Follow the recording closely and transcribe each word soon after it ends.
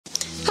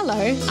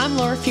Hello, I'm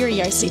Laura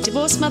Furiosi,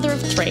 divorced mother of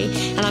 3,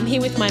 and I'm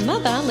here with my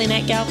mother,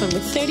 Lynette Galvin,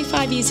 with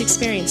 35 years'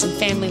 experience in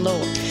family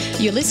law.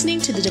 You're listening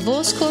to the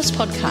Divorce Course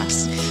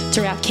podcast.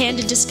 Through our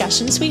candid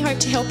discussions, we hope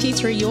to help you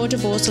through your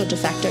divorce or de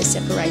facto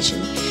separation.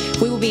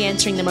 We will be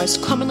answering the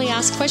most commonly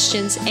asked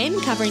questions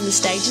and covering the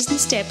stages and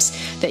steps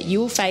that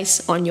you will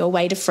face on your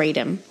way to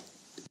freedom.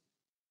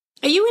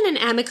 Are you in an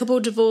amicable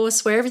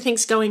divorce where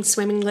everything's going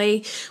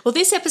swimmingly? Well,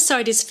 this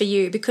episode is for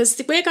you because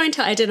we're going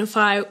to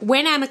identify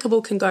when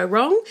amicable can go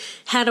wrong,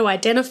 how to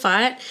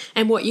identify it,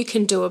 and what you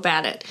can do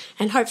about it,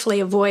 and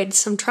hopefully avoid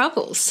some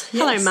troubles.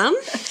 Yes. Hello, Mum.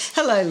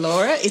 Hello,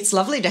 Laura. It's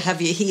lovely to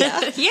have you here.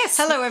 Yes.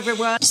 Hello,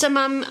 everyone. So,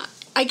 Mum,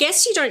 I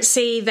guess you don't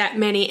see that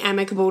many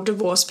amicable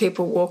divorce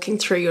people walking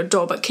through your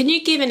door, but can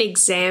you give an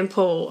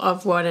example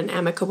of what an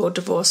amicable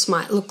divorce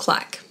might look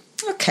like?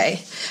 Okay,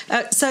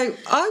 so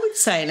I would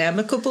say an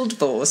amicable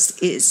divorce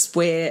is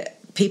where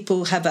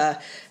people have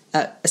a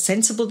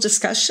sensible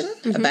discussion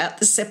about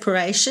the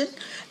separation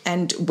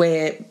and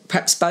where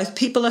perhaps both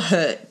people are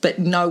hurt but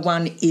no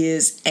one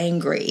is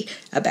angry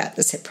about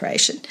the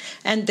separation.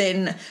 And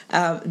then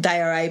they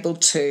are able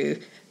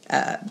to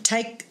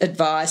take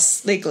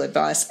advice, legal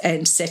advice,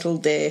 and settle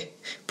their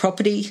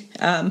property,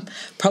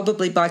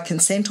 probably by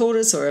consent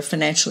orders or a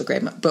financial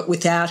agreement, but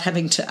without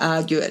having to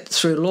argue it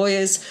through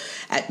lawyers,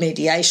 at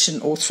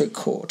mediation, or through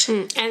court.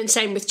 And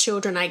same with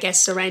children, I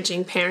guess,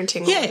 arranging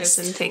parenting orders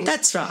and things.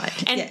 That's right.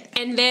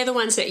 And they're the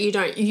ones that you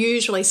don't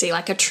usually see,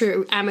 like a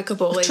true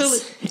amicable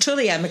is...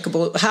 Truly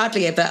amicable,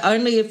 hardly ever,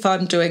 only if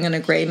I'm doing an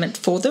agreement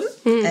for them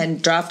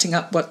and drafting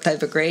up what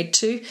they've agreed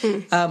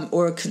to,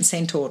 or a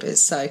consent order.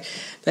 So,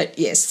 but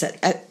yes,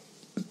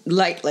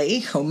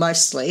 lately, or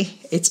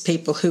mostly, it's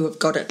people who have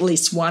got at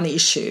least one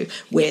issue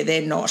where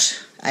they're not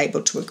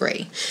able to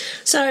agree.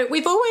 So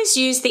we've always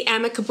used the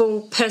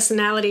amicable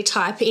personality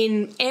type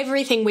in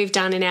everything we've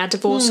done in our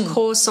divorce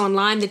course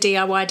online, the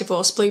DIY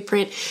Divorce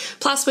Blueprint.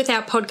 Plus with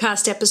our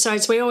podcast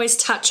episodes, we always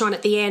touch on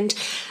at the end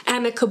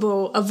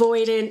amicable,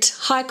 avoidant,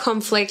 high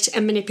conflict,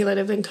 and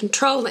manipulative and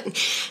controlling.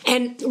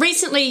 And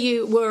recently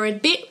you were a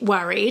bit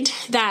worried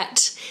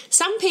that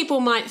some people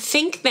might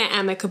think they're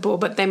amicable,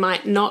 but they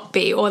might not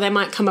be, or they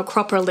might come a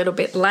cropper a little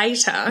bit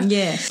later.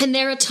 Yeah. And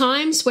there are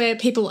times where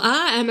people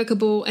are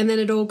amicable and then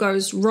it all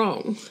goes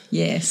wrong.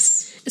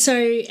 Yes. So,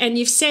 and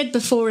you've said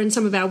before in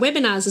some of our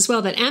webinars as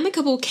well that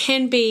amicable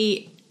can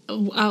be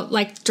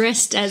like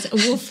dressed as a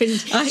wolf in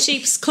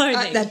sheep's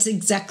clothing. That's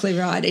exactly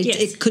right.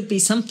 It could be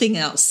something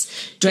else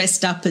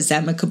dressed up as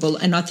amicable.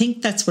 And I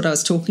think that's what I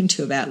was talking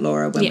to you about,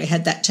 Laura, when we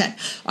had that chat.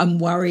 I'm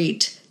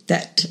worried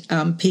that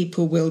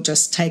people will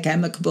just take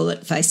amicable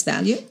at face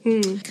value.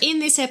 In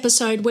this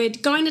episode, we're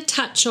going to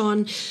touch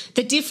on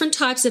the different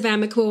types of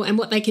amicable and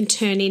what they can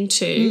turn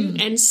into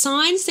and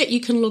signs that you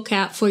can look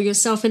out for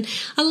yourself. And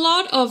a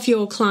lot of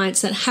your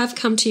clients that have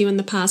come to you in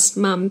the past,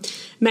 Mum,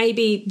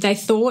 maybe they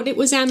thought it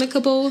was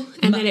amicable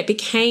and then it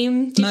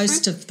became different.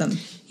 Most of them.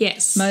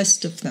 Yes.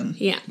 Most of them.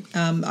 Yeah.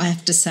 I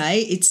have to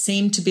say it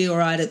seemed to be all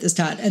right at the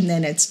start and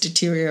then it's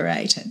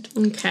deteriorated.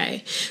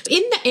 Okay.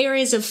 In the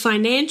areas of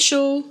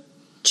financial,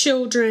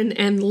 children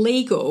and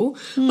legal,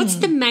 what's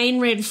the main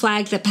red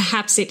flag that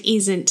perhaps it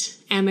isn't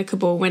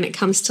amicable when it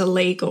comes to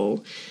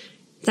legal?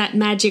 That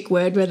magic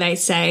word where they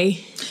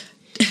say...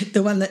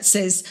 The one that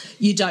says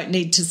you don't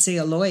need to see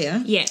a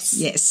lawyer. Yes.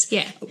 Yes.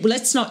 Yeah.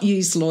 Let's not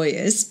use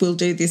lawyers. We'll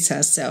do this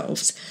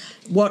ourselves.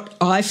 What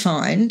I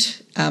find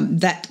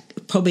that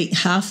probably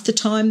half the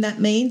time that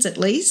means at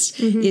least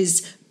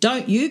is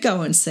don't you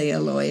go and see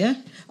a lawyer.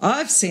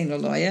 I've seen a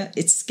lawyer.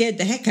 It scared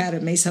the heck out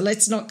of me, so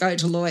let's not go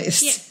to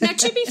lawyers. Yeah. Now,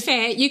 to be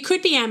fair, you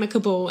could be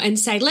amicable and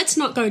say, let's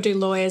not go do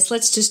lawyers,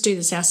 let's just do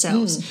this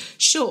ourselves.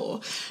 Sure.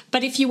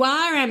 But if you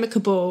are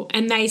amicable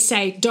and they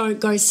say,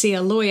 don't go see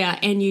a lawyer,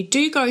 and you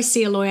do go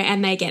see a lawyer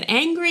and they get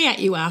angry at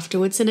you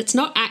afterwards, and it's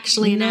not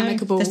actually an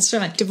amicable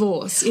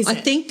divorce, is it?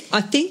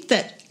 I think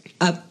that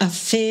a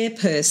fair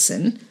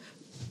person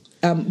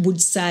would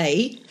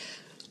say,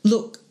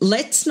 look,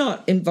 let's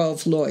not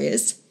involve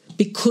lawyers,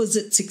 because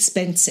it's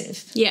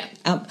expensive. Yeah.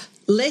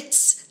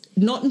 Let's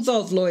not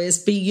involve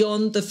lawyers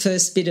beyond the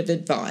first bit of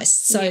advice.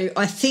 So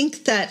I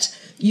think that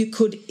you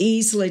could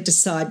easily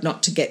decide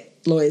not to get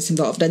lawyers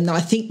involved. And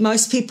I think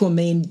most people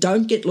mean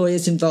don't get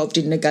lawyers involved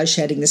in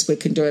negotiating this, we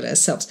can do it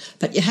ourselves.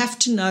 But you have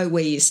to know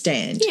where you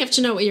stand. You have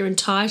to know what you're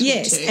entitled to.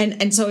 Yes,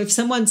 and so if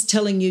someone's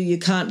telling you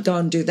can't go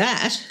and do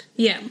that,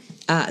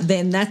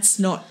 then that's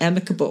not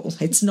amicable.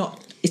 It's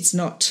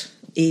not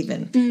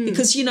even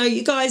because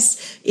you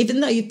guys, even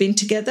though you've been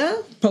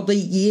together probably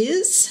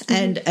years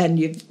and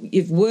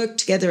you've worked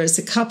together as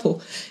a couple,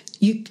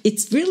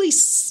 it's really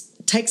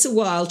takes a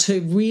while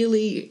to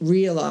really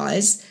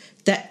realise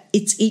that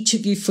it's each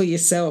of you for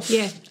yourself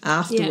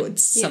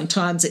afterwards.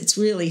 Sometimes it's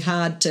really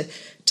hard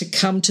to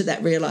come to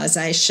that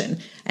realisation,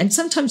 and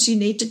sometimes you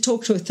need to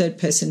talk to a third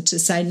person to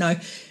say, no,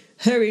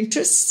 her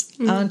interests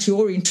aren't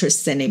your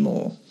interests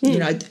anymore. You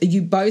know,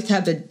 you both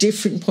have a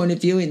different point of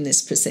view in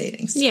this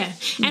proceedings. Yeah,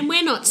 and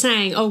we're not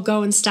saying,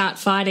 go and start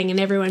fighting and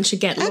everyone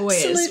should get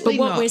lawyers. Absolutely but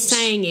what not. we're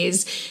saying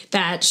is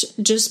that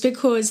just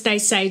because they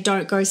say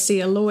don't go see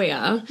a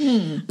lawyer,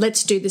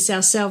 let's do this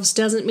ourselves,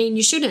 doesn't mean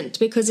you shouldn't,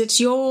 because it's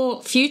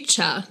your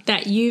future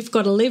that you've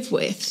got to live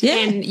with. Yeah.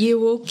 And you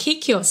will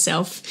kick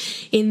yourself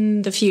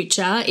in the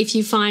future if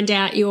you find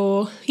out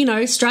you're,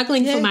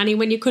 struggling for money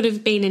when you could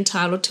have been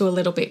entitled to a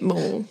little bit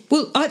more.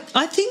 Well,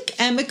 I think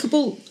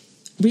amicable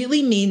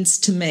really means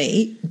to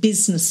me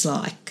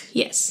business-like.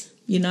 Yes.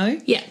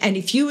 Yeah. And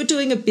if you were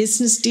doing a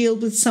business deal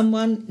with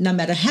someone, no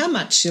matter how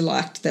much you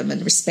liked them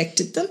and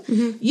respected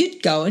them,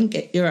 you'd go and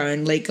get your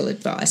own legal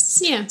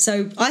advice. Yeah.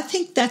 So I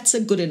think that's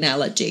a good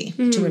analogy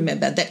to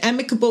remember, that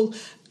amicable,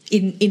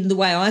 in the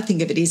way I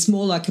think of it, is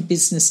more like a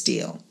business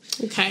deal.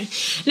 Okay.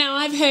 Now,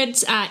 I've heard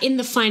in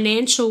the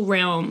financial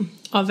realm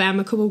of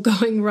amicable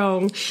going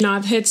wrong,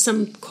 I've heard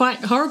some quite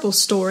horrible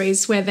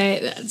stories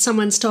where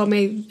someone's told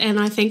me, and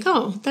I think,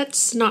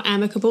 that's not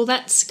amicable,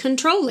 that's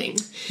controlling.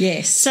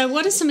 Yes. So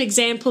what are some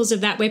examples of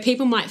that where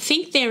people might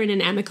think they're in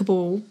an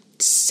amicable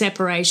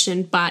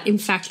separation, but in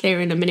fact they're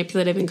in a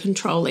manipulative and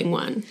controlling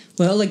one?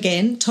 Well,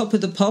 again, top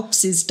of the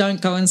pops is don't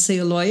go and see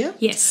a lawyer.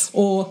 Yes.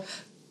 Or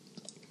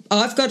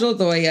I've got a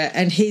lawyer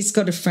and he's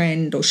got a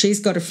friend or she's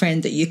got a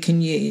friend that you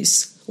can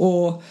use.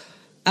 Or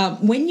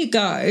when you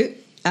go,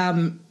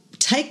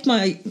 take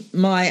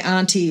my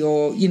auntie,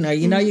 or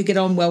you get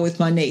on well with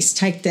my niece,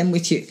 take them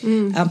with you.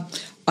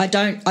 I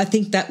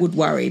think that would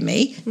worry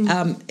me.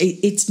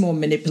 It's more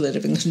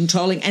manipulative and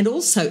controlling. And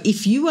also,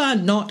 if you are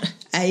not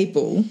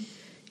able,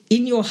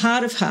 in your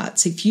heart of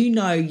hearts, if you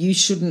know you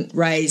shouldn't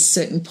raise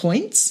certain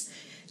points,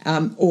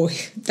 or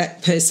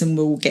that person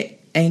will get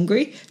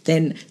angry,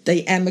 then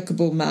the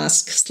amicable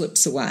mask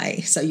slips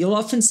away. So you'll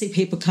often see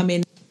people come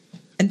in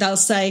and they'll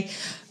say,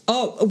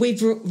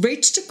 we've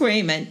reached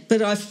agreement,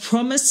 but I've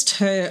promised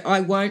her I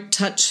won't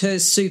touch her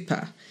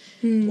super.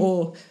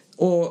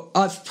 Or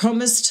I've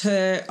promised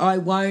her I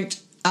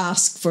won't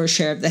ask for a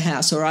share of the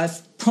house, or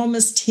I've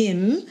promised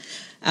him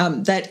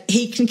that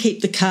he can keep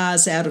the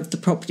cars out of the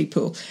property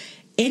pool.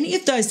 Any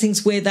of those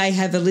things where they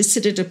have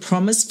elicited a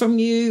promise from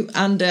you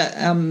under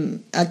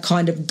a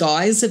kind of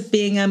guise of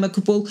being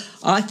amicable,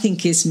 I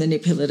think is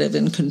manipulative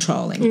and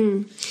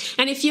controlling.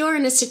 And if you're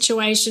in a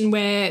situation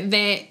where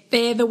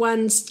they're the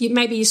ones,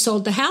 maybe you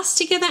sold the house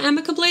together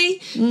amicably,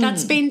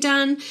 that's been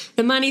done,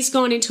 the money's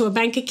gone into a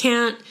bank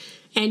account,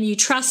 and you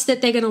trust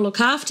that they're going to look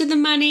after the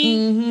money,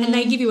 and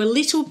they give you a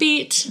little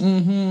bit,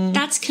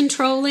 that's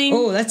controlling.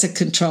 Oh, that's a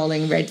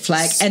controlling red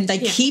flag. And they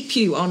keep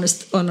you on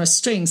a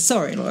string.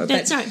 Sorry, Laura.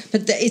 That's right.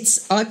 But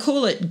I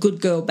call it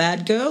good girl,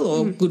 bad girl,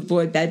 or good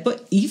boy, bad boy.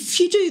 If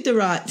you do the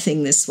right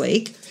thing this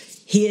week,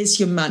 here's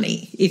your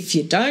money. If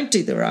you don't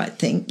do the right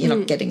thing, you're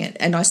not getting it.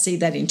 And I see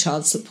that in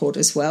child support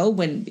as well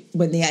when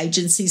the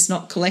agency's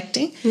not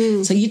collecting.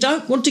 So you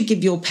don't want to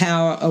give your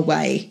power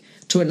away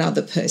to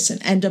another person.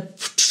 And a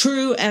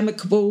true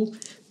amicable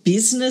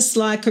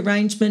business-like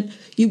arrangement,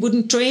 you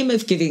wouldn't dream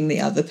of giving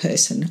the other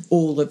person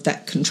all of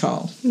that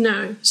control.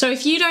 No. So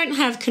if you don't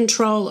have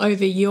control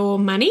over your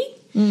money,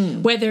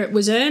 whether it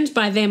was earned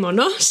by them or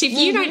not, if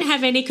you don't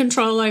have any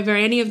control over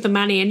any of the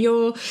money and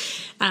you're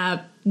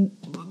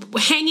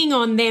hanging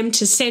on them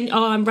to send,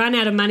 I'm run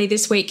out of money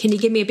this week, can you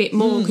give me a bit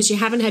more because you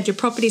haven't had your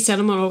property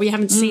settlement or you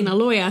haven't seen a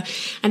lawyer,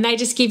 and they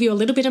just give you a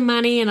little bit of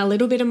money and a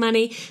little bit of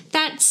money,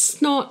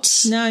 that's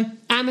not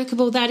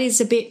amicable. That is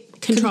a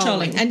bit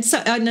controlling. And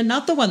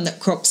another one that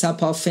crops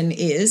up often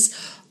is,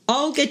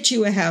 I'll get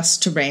you a house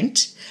to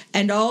rent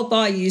and I'll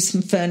buy you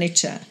some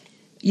furniture,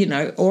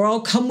 or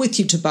I'll come with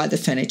you to buy the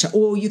furniture,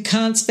 or you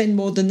can't spend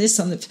more than this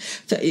on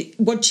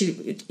what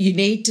you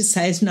need to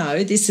say is,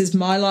 no, this is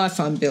my life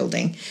I'm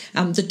building.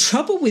 The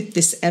trouble with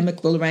this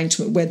amicable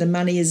arrangement where the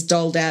money is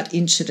doled out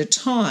inch at a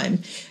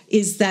time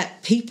is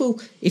that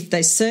people, if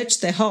they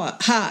search their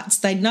hearts,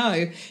 they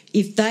know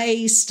if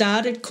they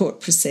started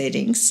court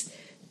proceedings,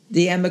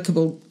 the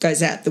amicable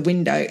goes out the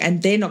window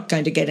and they're not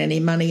going to get any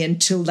money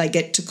until they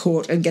get to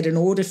court and get an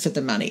order for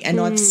the money. And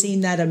I've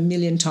seen that a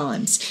million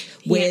times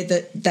where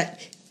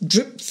that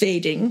drip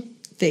feeding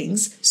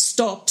things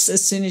stops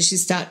as soon as you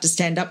start to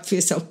stand up for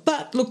yourself.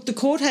 But look, the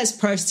court has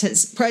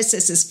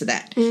processes for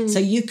that. So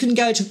you can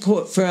go to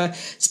court for a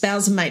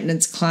spousal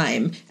maintenance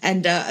claim,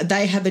 and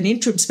they have an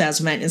interim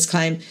spousal maintenance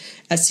claim,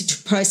 a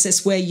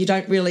process where you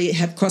don't really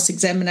have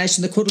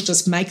cross-examination. The court will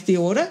just make the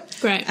order,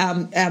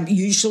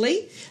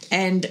 usually,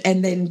 and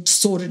then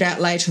sort it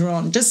out later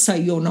on, just so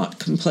you're not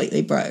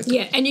completely broke.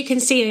 Yeah, and you can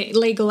see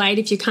legal aid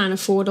if you can't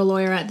afford a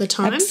lawyer at the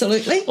time.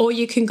 Absolutely. Or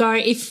you can go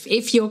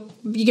if you're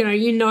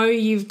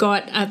you've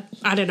got a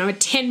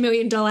 $10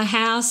 million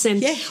house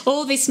and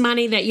all this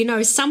money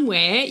that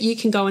somewhere, you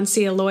can go and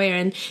see a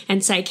lawyer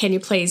and say, can you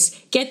please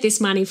get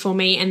this money for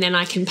me, and then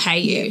I can pay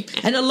you.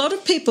 Yeah. And a lot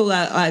of people,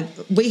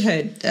 we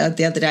heard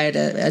the other day at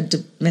a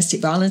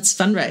domestic violence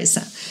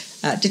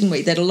fundraiser, didn't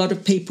we, that a lot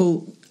of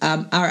people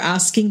are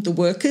asking the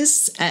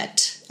workers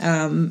at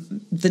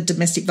the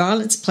domestic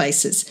violence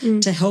places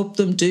to help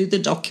them do the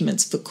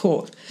documents for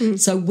court.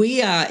 So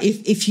we are,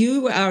 if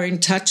you are in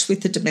touch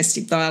with the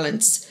domestic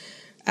violence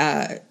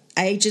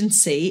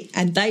agency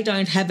and they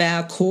don't have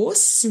our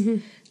course,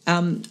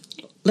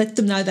 let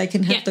them know they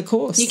can have the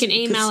course. You can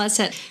email us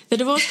at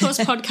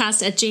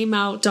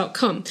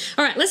thedivorcecourse@gmail.com.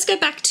 All right, let's go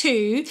back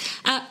to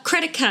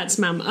credit cards,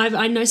 Mum.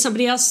 I know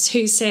somebody else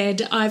who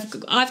said,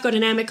 I've got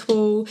an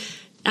amicable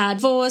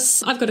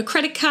divorce. I've got a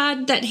credit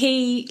card that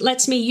he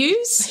lets me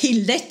use.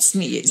 He lets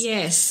me use.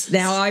 Yes.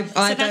 Now,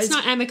 so that's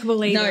not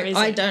amicable either, is it? No,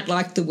 I don't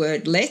like the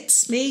word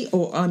lets me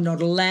or I'm not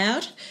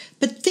allowed.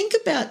 But think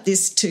about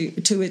this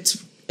to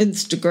its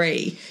nth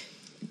degree.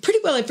 Pretty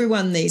well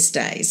everyone these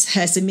days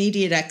has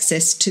immediate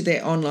access to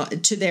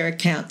their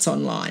accounts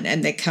online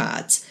and their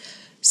cards.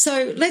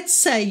 So let's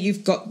say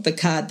you've got the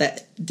card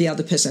that the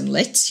other person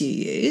lets you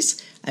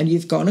use and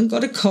you've gone and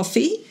got a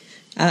coffee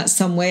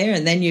somewhere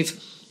and then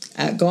you've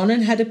gone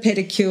and had a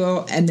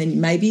pedicure and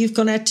then maybe you've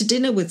gone out to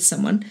dinner with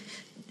someone.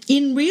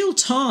 In real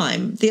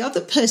time, the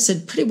other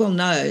person pretty well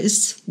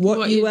knows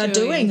what you are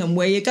doing and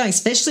where you're going,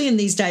 especially in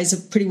these days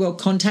of pretty well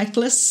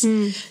contactless.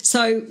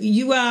 So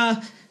you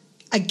are,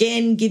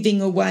 again,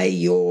 giving away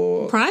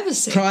your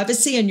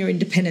privacy and your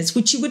independence,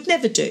 which you would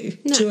never do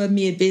to a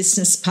mere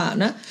business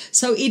partner.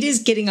 So it is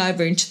getting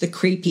over into the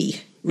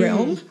creepy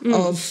realm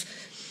of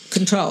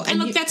control. And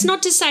look, that's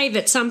not to say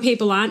that some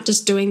people aren't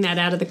just doing that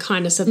out of the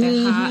kindness of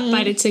their heart,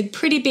 but it's a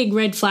pretty big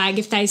red flag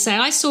if they say,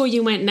 I saw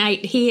you went and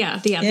ate here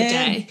the other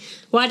day.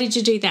 Why did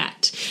you do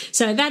that?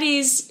 So that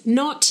is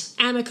not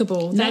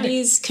amicable. No. That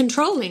is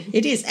controlling.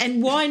 It is.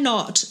 And why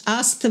not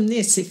ask them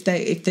this? If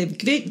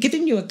they've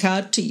given you a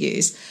card to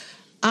use,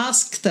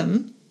 ask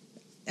them,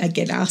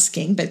 again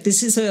asking, but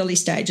this is early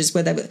stages,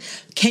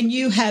 can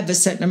you have a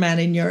certain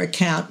amount in your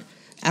account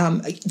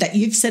that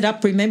you've set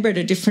up, remember, at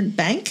a different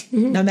bank,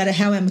 no matter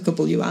how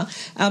amicable you are,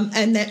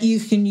 and that you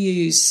can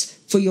use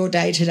for your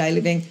day-to-day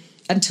living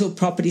until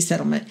property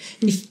settlement.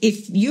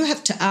 If you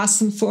have to ask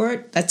them for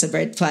it, that's a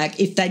red flag.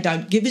 If they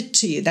don't give it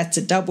to you, that's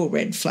a double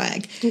red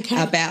flag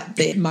about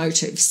their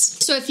motives.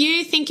 So if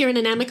you think you're in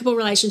an amicable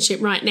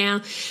relationship right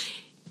now,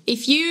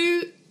 if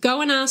you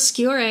go and ask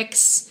your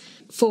ex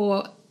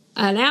for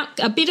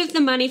a bit of the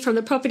money from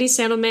the property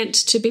settlement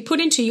to be put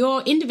into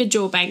your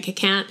individual bank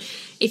account,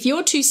 if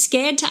you're too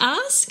scared to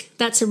ask,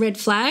 that's a red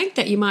flag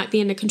that you might be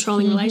in a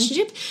controlling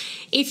relationship.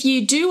 If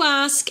you do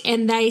ask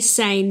and they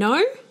say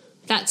no,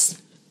 that's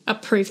a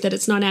proof that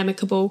it's not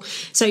amicable.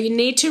 So you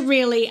need to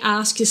really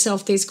ask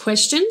yourself these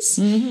questions.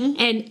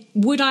 And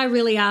would I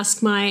really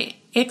ask my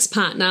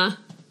ex-partner?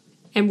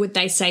 And would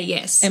they say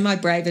yes? Am I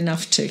brave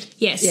enough to?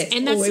 Yes.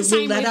 And that's the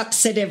same will that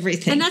upset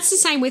everything? And that's the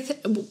same with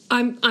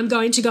I'm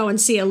going to go and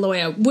see a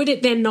lawyer. Would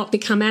it then not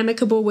become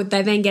amicable? Would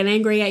they then get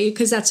angry at you?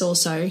 Because that's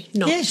also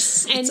not.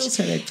 Yes, and it's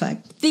also a red flag.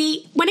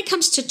 When it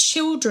comes to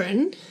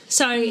children,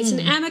 so it's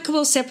an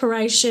amicable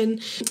separation,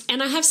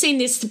 and I have seen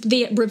this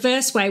the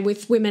reverse way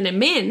with women and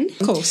men.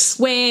 Of course.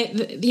 Where,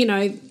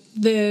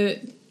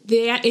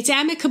 it's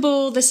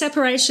amicable, the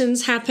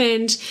separation's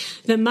happened,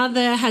 the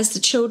mother has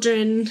the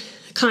children,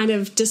 kind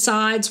of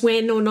decides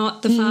when or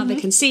not the father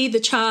can see the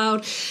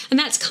child, and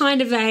that's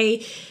kind of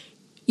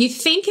you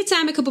think it's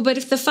amicable, but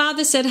if the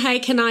father said, hey,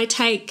 can I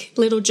take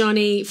little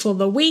Johnny for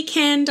the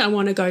weekend, I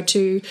want to go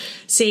to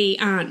see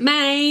Aunt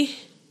May,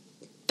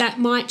 that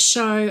might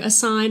show a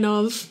sign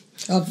of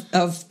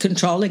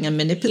controlling and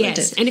manipulative.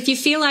 Yes, and if you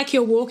feel like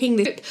you're walking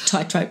the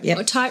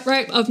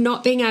tightrope of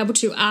not being able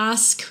to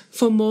ask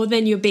for more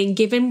than you're being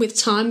given with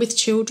time with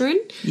children,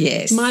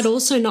 might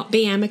also not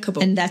be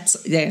amicable. And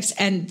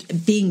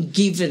and being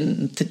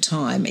given the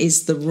time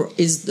is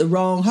the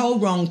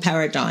wrong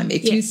paradigm.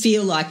 If you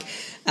feel like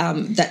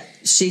that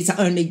she's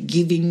only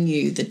giving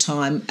you the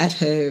time at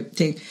her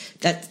thing,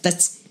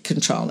 that's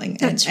controlling,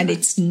 and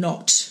it's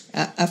not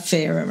a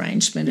fair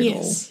arrangement at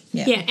all.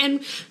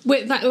 And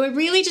we're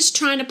really just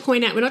trying to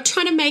point out, we're not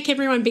trying to make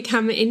everyone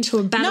become into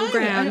a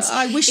battleground. No,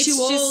 I wish you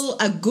all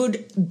a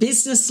good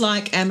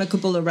business-like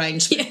amicable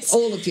arrangement,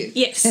 all of you.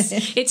 Yes,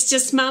 it's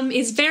just Mum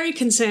is very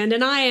concerned,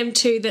 and I am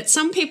too, that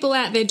some people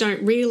out there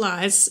don't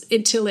realise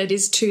until it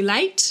is too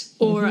late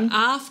or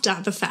after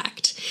the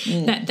fact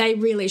that they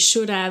really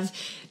should have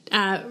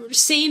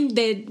seen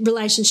their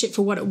relationship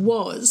for what it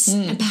was,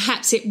 and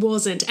perhaps it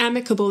wasn't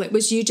amicable, it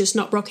was you just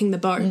not rocking the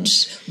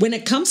boat. When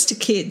it comes to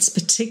kids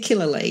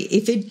particularly,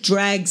 if it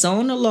drags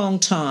on a long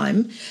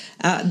time,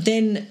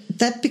 then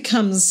that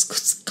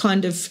becomes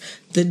kind of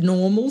the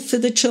normal for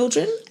the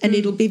children, and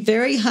it'll be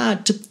very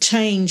hard to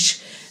change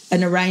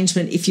an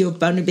arrangement if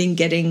you've only been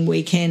getting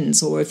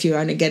weekends or if you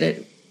only get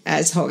it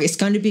as hoc. It's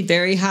going to be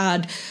very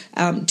hard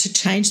to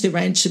change the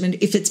arrangement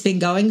if it's been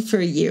going for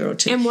a year or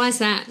two. And why is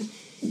that?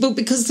 Well,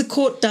 because the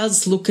court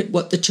does look at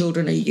what the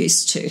children are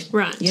used to,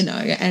 right?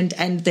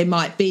 And there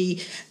might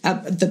be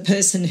the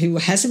person who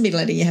hasn't been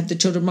letting you have the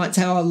children might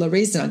say, "Oh, the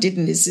reason I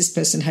didn't is this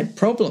person had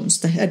problems.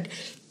 They had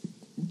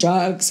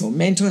drugs or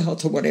mental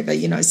health or whatever,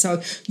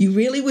 So you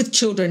really, with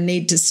children,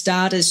 need to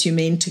start as you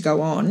mean to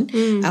go on.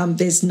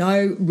 There's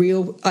no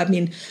real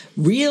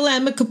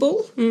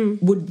amicable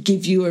would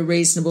give you a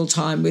reasonable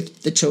time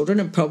with the children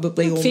and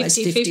probably almost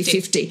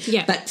 50-50.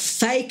 Yeah. But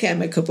fake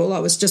amicable, I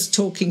was just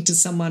talking to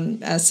someone,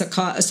 a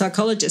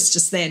psychologist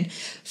just then,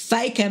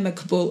 fake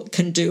amicable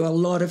can do a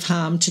lot of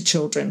harm to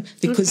children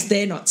because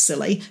they're not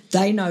silly.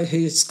 They know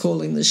who's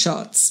calling the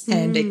shots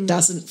and it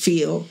doesn't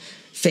feel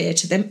fair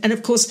to them. And,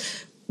 of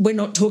course, we're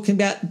not talking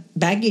about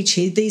baggage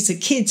here. These are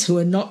kids who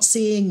are not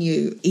seeing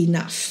you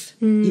enough,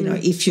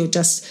 if you're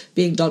just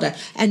being dolled out.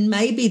 And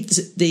maybe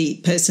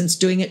the person's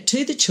doing it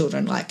to the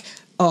children, like,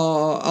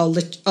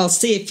 I'll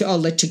see if I'll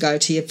let you go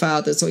to your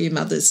father's or your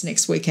mother's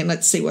next weekend.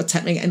 Let's see what's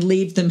happening, and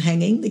leave them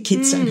hanging. The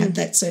kids don't have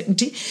that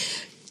certainty.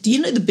 Do you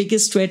know the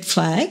biggest red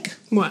flag?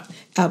 What?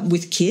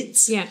 With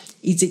kids? Yeah.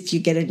 Is if you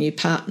get a new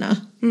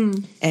partner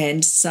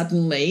and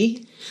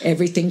suddenly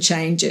everything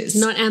changes.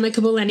 Not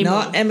amicable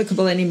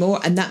anymore.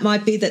 And that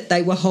might be that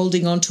they were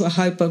holding on to a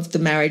hope of the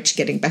marriage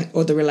getting back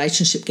or the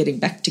relationship getting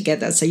back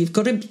together. So you've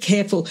got to be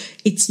careful.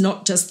 It's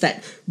not just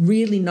that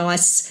really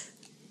nice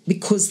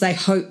because they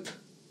hope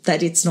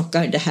that it's not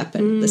going to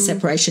happen. The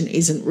separation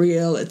isn't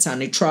real, it's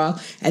only trial,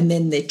 and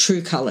then their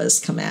true colours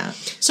come out.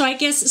 So I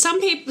guess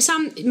some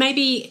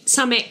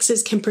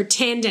exes can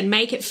pretend and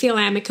make it feel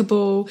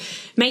amicable,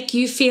 make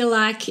you feel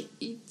like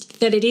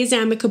that it is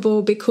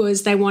amicable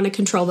because they want to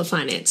control the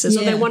finances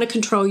or they want to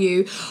control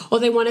you or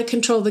they want to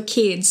control the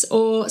kids,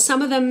 or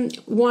some of them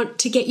want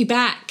to get you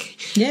back.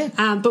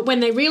 Yeah. But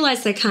when they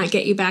realise they can't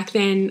get you back,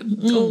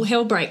 then all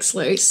hell breaks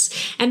loose.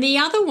 And the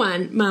other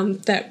one, Mum,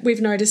 that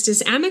we've noticed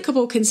is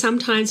amicable can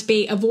sometimes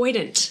be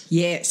avoidant.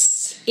 Yes.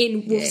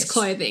 In wolf's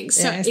clothing,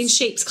 so in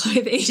sheep's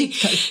clothing.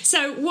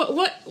 So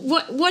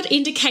what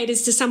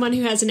indicators to someone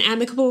who has an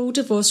amicable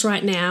divorce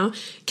right now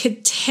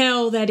could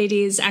tell that it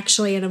is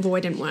actually an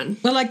avoidant one?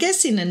 Well, I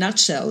guess in a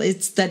nutshell,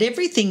 it's that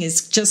everything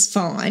is just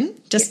fine,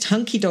 just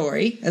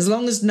hunky-dory, as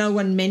long as no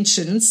one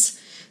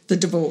mentions the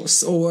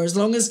divorce or as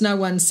long as no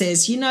one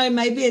says,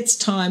 maybe it's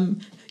time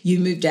you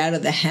moved out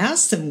of the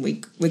house and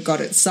we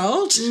got it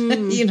sold,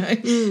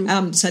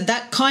 So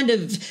that kind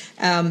of,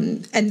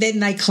 and then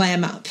they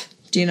clam up.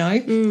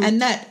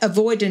 And that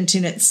avoidant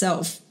in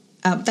itself,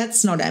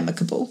 that's not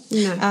amicable.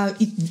 No.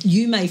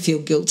 You may feel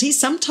guilty.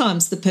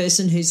 Sometimes the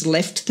person who's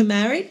left the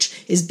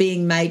marriage is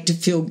being made to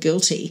feel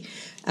guilty,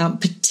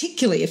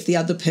 particularly if the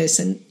other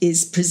person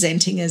is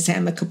presenting as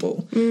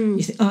amicable.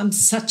 You think, I'm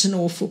such an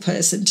awful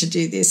person to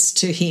do this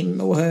to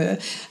him or her,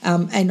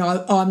 and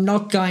I'm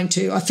not going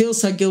to, I feel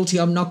so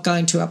guilty, I'm not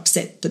going to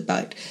upset the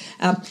boat.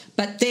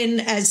 But then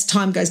as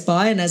time goes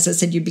by, and as I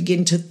said, you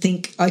begin to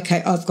think,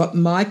 okay, I've got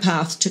my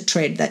path to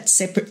tread that's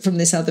separate from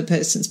this other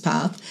person's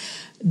path.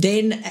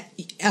 Then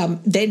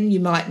you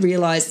might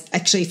realise,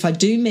 actually, if I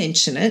do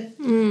mention it,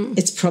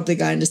 it's probably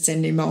going to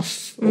send him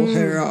off or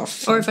her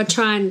off. Or if I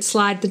try and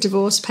slide the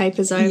divorce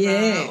papers over,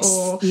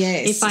 or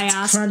if I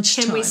ask,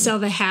 can we sell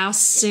the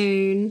house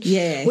soon?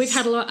 Yes. We've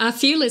had a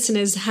few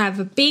listeners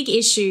have big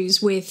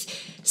issues with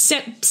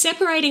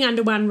separating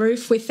under one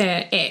roof with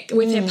their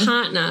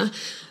partner,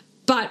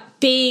 but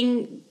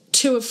being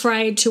too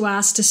afraid to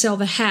ask to sell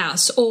the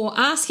house, or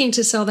asking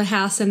to sell the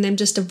house and them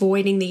just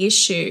avoiding the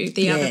issue,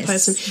 the other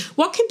person.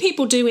 What can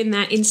people do in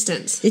that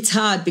instance? It's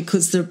hard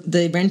because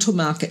the rental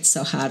market's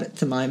so hard at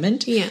the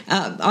moment. Yeah.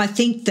 I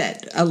think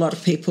that a lot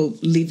of people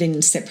live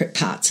in separate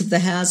parts of the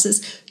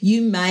houses.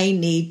 You may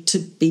need to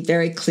be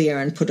very clear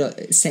and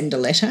send a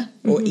letter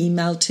or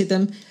email to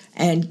them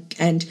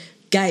and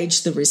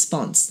gauge the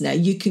response. Now,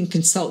 you can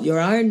consult your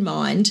own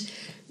mind.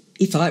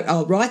 If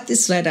I'll write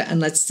this letter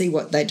and let's see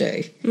what they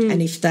do.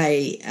 And if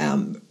they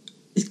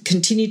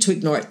continue to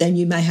ignore it, then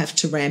you may have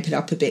to ramp it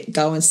up a bit,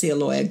 go and see a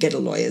lawyer, get a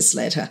lawyer's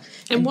letter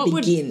and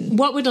begin.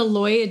 What would a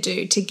lawyer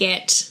do to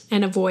get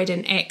an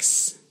avoidant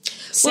ex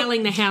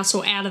selling the house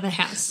or out of the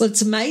house? Well,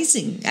 it's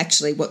amazing,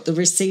 actually, what the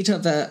receipt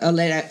of a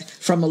letter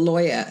from a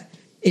lawyer,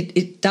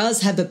 it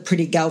does have a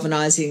pretty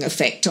galvanising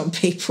effect on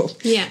people.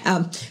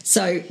 Yeah.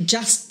 So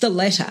just the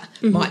letter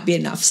might be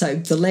enough. So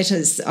the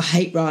letters, I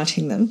hate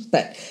writing them,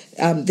 but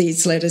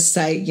these letters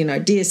say,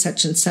 dear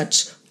such and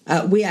such,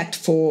 we act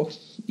for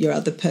your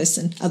other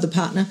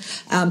partner,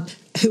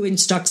 who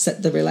instructs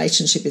that the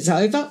relationship is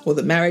over or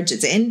the marriage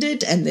is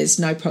ended and there's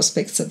no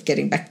prospects of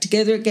getting back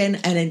together again,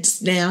 and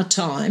it's now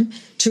time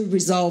to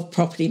resolve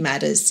property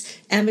matters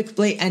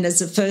amicably. And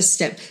as a first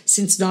step,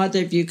 since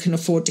neither of you can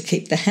afford to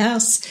keep the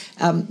house,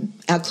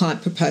 our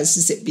client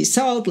proposes it be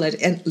sold, let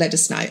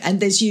us know. And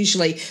there's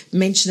usually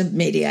mention of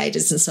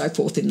mediators and so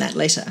forth in that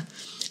letter.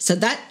 So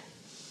that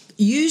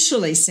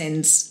usually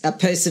sends a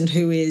person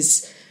who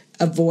is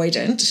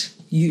avoidant,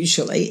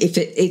 usually,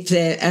 if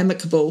they're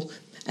amicable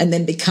and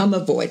then become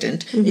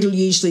avoidant, it'll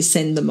usually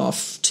send them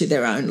off to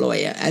their own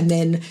lawyer, and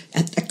then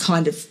it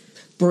kind of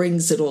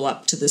brings it all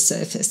up to the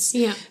surface.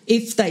 Yeah.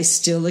 If they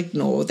still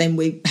ignore, then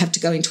we have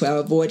to go into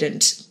our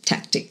avoidant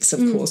tactics,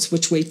 of course,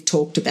 which we've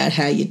talked about,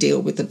 how you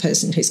deal with the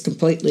person who's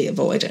completely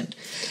avoidant.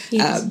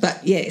 Yes. But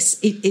yes,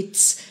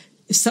 it's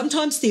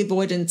sometimes the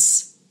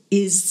avoidance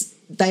is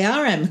they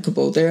are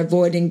amicable. They're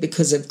avoiding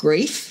because of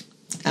grief.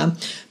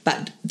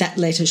 But that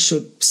letter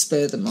should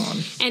spur them on.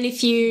 And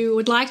if you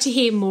would like to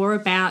hear more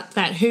about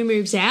that, who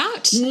moves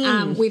out,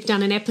 we've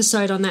done an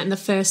episode on that in the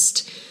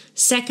first,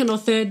 second or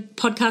third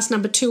podcast,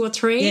 number 2 or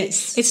 3.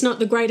 Yes. It's not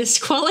the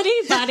greatest quality,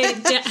 but it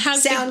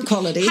has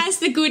quality. Has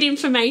the good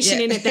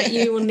information in it that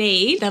you will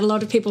need, that a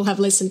lot of people have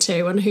listened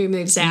to on who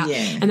moves out,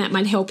 and that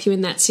might help you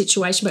in that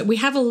situation. But we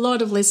have a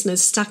lot of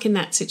listeners stuck in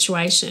that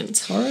situation.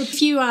 It's horrible.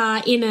 If you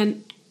are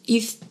in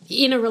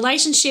a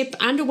relationship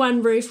under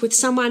one roof with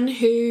someone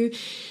who,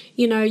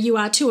 you know, you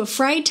are too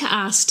afraid to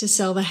ask to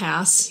sell the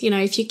house, you know,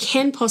 if you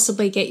can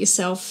possibly get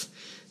yourself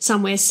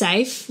somewhere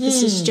safe,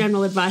 this is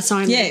general advice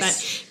only,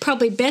 but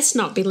probably best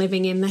not be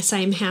living in the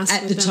same house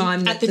at with the them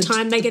time at the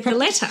time they get the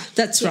letter.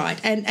 That's right.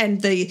 And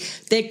there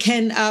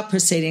are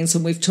proceedings,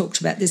 and we've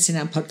talked about this in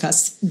our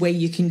podcast, where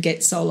you can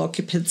get sole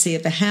occupancy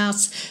of a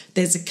house.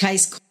 There's a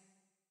case.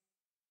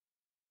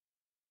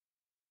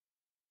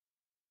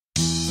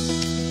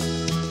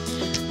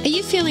 Are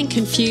you feeling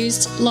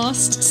confused,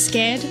 lost,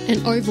 scared,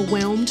 and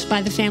overwhelmed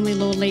by the family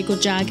law legal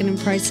jargon and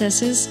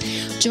processes?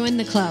 Join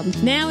the club.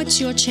 Now it's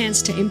your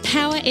chance to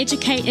empower,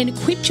 educate, and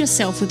equip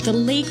yourself with the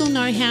legal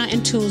know-how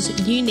and tools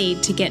you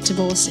need to get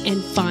divorced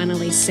and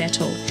finally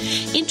settle.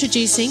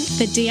 Introducing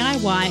the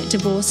DIY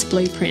Divorce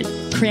Blueprint,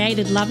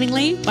 created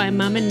lovingly by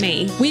Mum and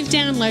me. We've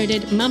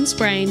downloaded Mum's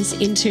brains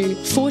into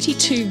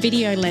 42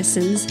 video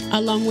lessons,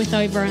 along with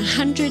over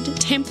 100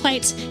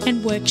 templates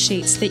and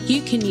worksheets that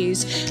you can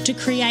use to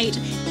create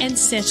and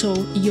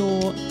settle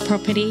your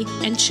property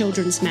and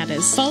children's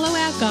matters. Follow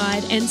our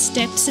guide and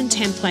steps and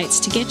templates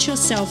to get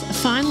yourself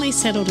finally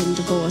settled in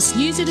divorce.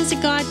 Use it as a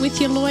guide with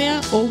your lawyer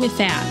or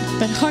without.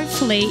 But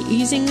hopefully,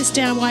 using this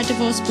DIY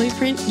Divorce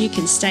Blueprint, you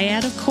can stay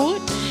out of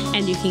court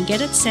and you can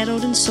get it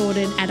settled and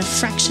sorted at a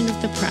fraction of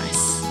the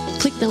price.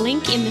 Click the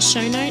link in the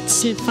show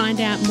notes to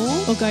find out more,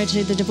 or go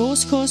to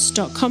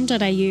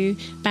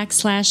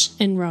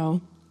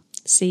thedivorcecourse.com.au/enroll.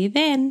 See you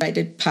then.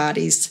 Separated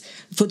parties,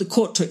 for the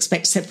court to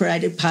expect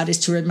separated parties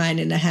to remain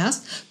in a house.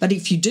 But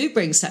if you do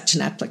bring such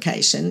an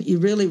application, you're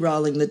really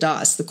rolling the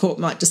dice. The court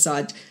might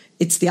decide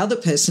it's the other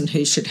person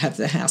who should have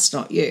the house,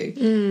 not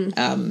you.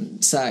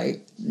 So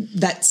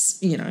that's,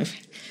 you know,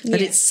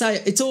 but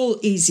it's all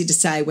easy to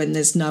say when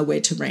there's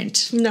nowhere to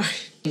rent. No.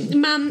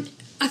 Mum,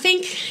 I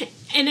think,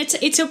 and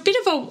it's a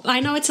bit of I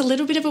know it's a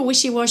little bit of a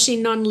wishy-washy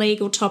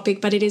non-legal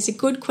topic, but it is a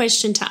good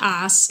question to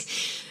ask.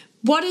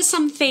 What are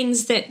some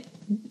things that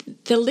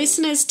the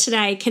listeners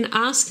today can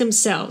ask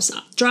themselves,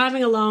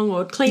 driving along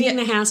or cleaning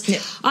the house?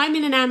 I'm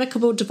in an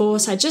amicable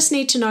divorce. I just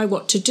need to know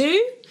what to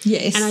do.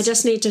 Yes. And I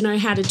just need to know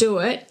how to do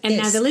it. And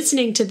now they're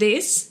listening to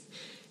this.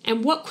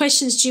 And what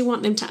questions do you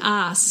want them to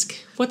ask?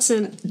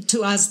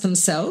 To ask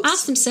themselves?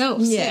 Ask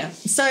themselves. Yeah.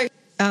 So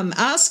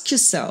ask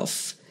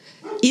yourself,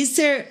 is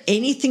there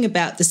anything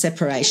about the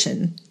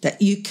separation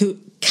that you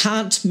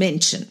can't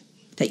mention,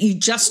 that you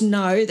just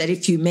know that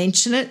if you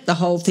mention it, the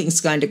whole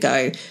thing's going to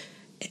go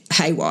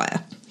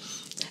haywire?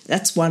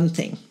 That's one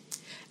thing.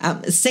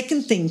 The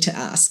second thing to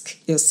ask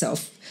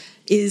yourself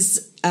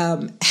is,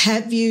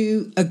 have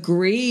you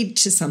agreed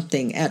to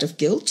something out of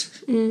guilt?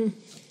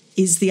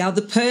 Is the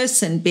other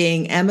person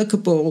being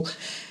amicable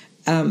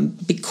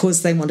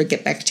because they want to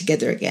get back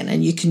together again?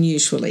 And you can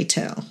usually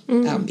tell.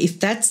 If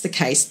that's the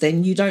case,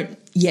 then you don't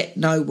yet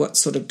know what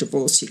sort of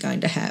divorce you're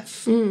going to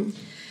have.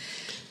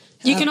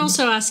 You can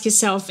also ask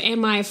yourself,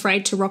 am I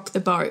afraid to rock the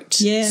boat?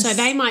 Yes. So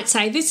they might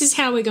say, this is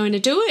how we're going to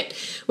do it.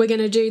 We're going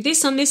to do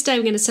this on this day.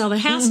 We're going to sell the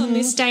house on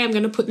this day. I'm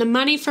going to put the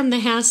money from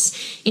the house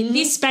in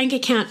this bank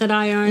account that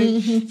I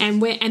own,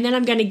 and then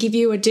I'm going to give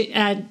you a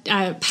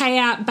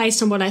payout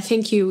based on what I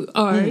think you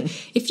owe.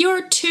 If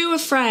you're too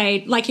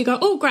afraid, like you go,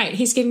 oh, great,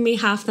 he's giving me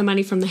half the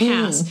money from the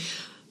house.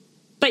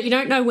 But you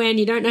don't know when,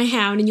 you don't know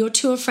how, and you're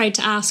too afraid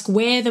to ask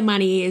where the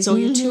money is, or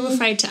you're too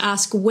afraid to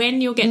ask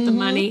when you'll get the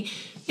money.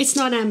 It's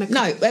not amicable.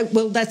 No,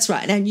 well, that's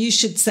right. And you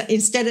should say,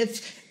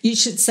 you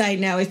should say,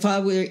 now, if I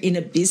were in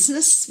a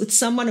business with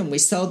someone and we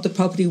sold the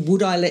property,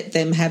 would I let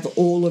them have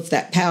all of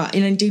that power?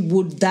 And indeed,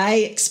 would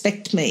they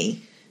expect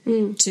me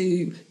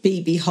to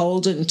be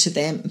beholden to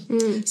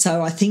them?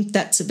 So I think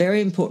that's a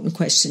very important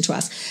question to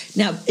ask.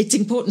 Now, it's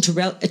important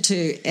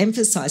to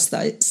emphasise,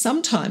 though,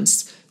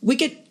 sometimes we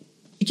get,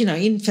 you know,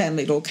 in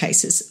family law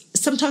cases,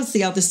 sometimes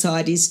the other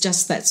side is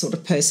just that sort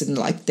of person,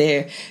 like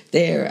they're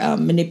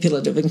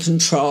manipulative and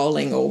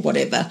controlling or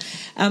whatever.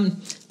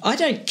 I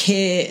don't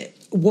care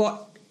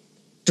what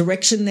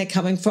direction they're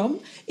coming from.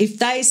 If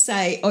they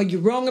say, oh,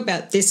 you're wrong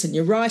about this and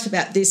you're right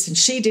about this and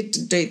she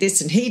didn't do this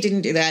and he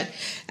didn't do that,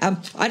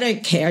 I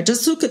don't care. I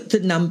just look at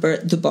the number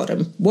at the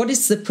bottom. What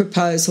is the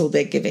proposal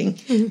they're giving?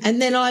 And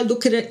then I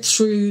look at it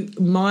through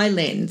my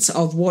lens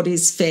of what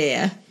is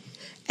fair.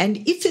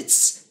 And if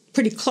it's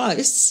pretty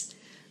close,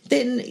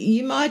 then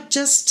you might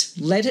just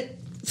let it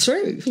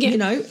through, you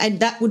know,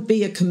 and that would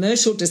be a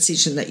commercial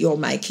decision that you're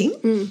making.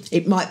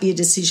 It might be a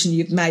decision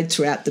you've made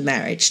throughout the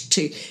marriage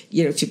to,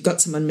 you know, if you've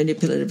got someone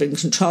manipulative and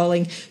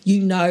controlling,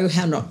 you know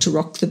how not to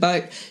rock the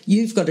boat.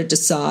 You've got to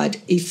decide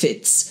if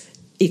it's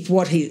if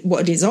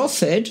what is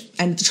offered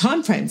and the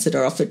timeframes that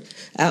are offered,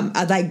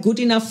 are they good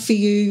enough for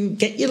you?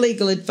 Get your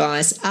legal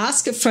advice.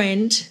 Ask a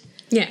friend.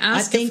 Yeah,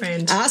 ask a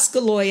friend. Ask a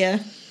lawyer.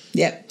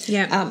 Yep.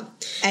 Yeah.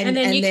 And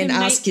then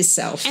ask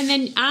yourself. And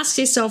then ask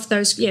yourself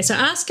those. Yeah. So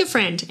ask a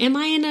friend. Am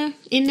I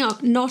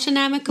not an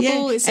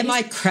amicable? Yeah. Am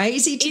I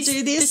crazy to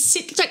do this?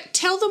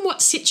 Tell them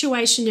what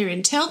situation you're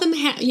in. Tell them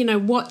how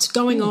what's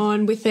going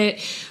on with it.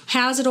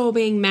 How's it all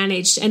being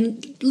managed?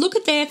 And look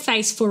at their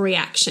face for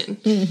reaction.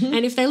 Mm-hmm.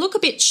 And if they look a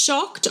bit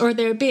shocked or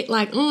they're a bit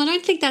like, I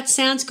don't think that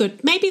sounds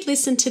good, maybe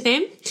listen to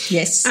them.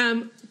 Yes.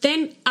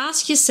 Then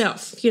ask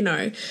yourself,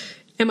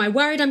 am I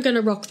worried I'm going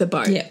to rock the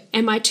boat? Yeah.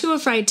 Am I too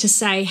afraid to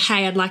say,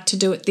 hey, I'd like to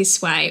do it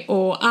this way,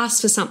 or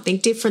ask for something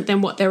different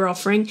than what they're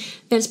offering?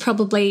 There's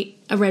probably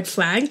a red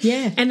flag.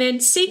 Yeah. And then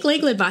seek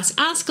legal advice.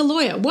 Ask a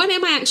lawyer, what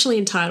am I actually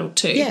entitled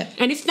to? Yeah.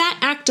 And if that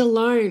act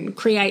alone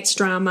creates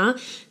drama,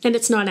 then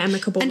it's not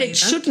amicable. And either. it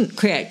shouldn't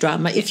create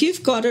drama. Yeah. If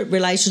you've got a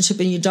relationship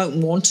and you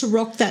don't want to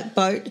rock that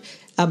boat,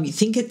 you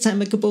think it's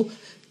amicable,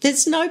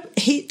 there's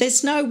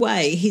no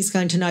way he's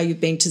going to know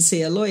you've been to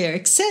see a lawyer,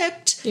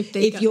 except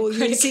if you're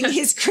using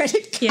his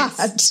credit card.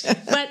 Yes.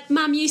 But,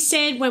 Mum, you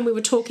said when we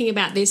were talking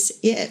about this,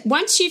 yeah.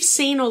 Once you've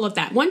seen all of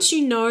that, once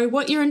you know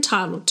what you're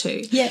entitled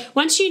to, yeah.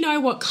 once you know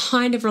what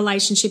kind of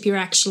relationship you're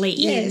actually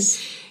yes.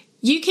 in,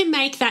 you can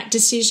make that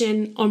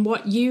decision on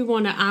what you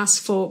want to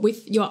ask for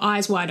with your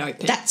eyes wide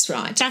open. That's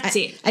right. That's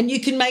it. And you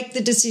can make the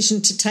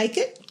decision to take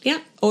it. Yeah.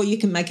 Or you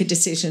can make a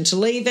decision to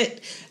leave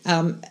it.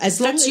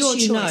 As long as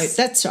you know,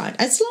 that's right.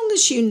 As long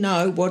as you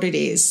know what it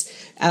is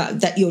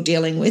that you're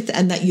dealing with,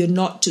 and that you're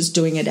not just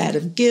doing it out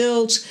of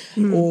guilt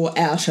or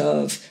out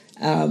of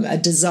a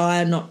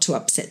desire not to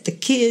upset the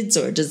kids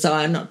or a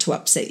desire not to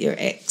upset your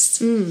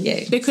ex.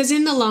 Yeah. Because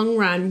in the long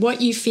run,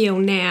 what you feel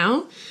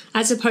now,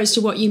 as opposed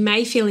to what you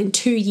may feel in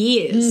 2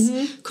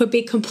 years, could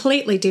be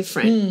completely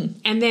different.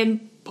 And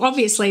then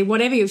obviously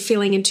whatever you're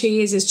feeling in 2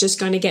 years is just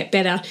going to get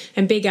better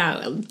and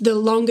bigger the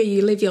longer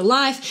you live your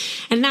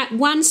life. And that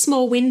one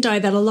small window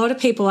that a lot of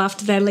people,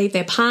 after they leave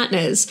their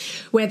partners,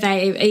 where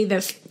they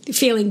either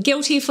feeling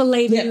guilty for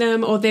leaving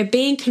them or they're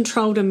being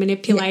controlled and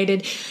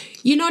manipulated,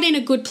 you're not in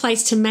a good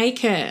place to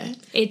make a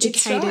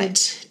educated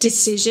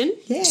decision.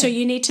 Yeah. So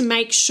you need to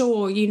make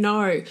sure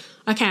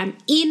okay, I'm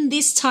in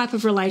this type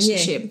of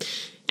relationship.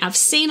 I've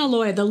seen a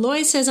lawyer. The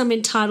lawyer says I'm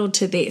entitled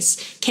to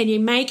this. Can you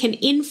make an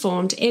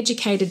informed,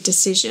 educated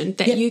decision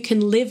that you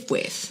can live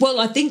with? Well,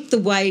 I think the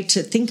way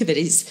to think of it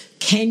is,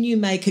 can you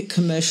make a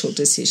commercial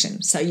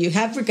decision? So you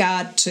have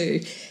regard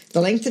to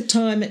the length of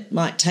time it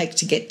might take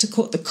to get to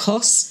court, the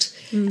cost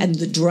and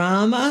the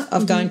drama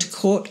of going to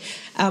court.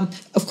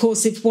 Of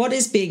course, if what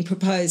is being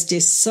proposed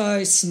is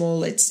so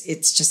small,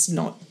 it's just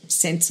not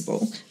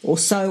sensible, or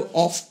so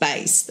off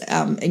base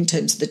in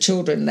terms of the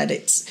children that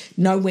it's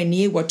nowhere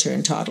near what you're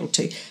entitled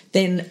to,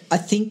 then I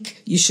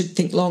think you should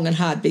think long and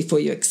hard before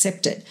you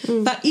accept it.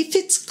 But if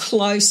it's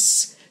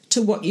close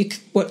to what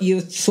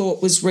you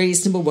thought was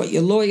reasonable, what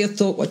your lawyer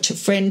thought, what your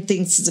friend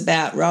thinks is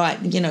about right,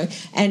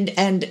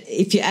 and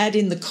if you add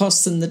in the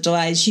costs and the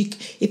delays,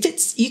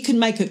 you can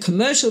make a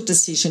commercial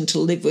decision to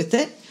live with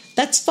it.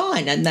 That's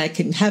fine, and they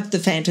can have the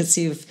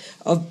fantasy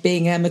of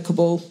being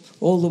amicable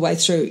all the way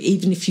through,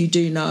 even if you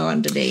do know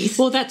underneath.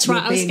 Well, that's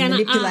right. I was going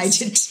to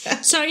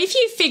ask. So if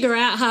you figure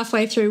out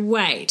halfway through,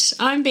 wait,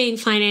 I'm being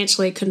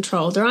financially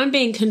controlled, or I'm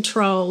being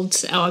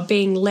controlled or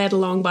being led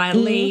along by a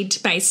lead,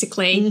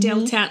 basically,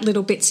 dealt out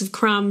little bits of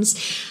crumbs,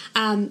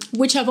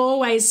 which I've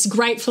always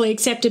gratefully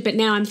accepted, but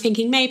now I'm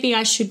thinking maybe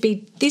I should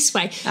be this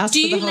way. Ask for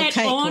the whole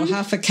cake or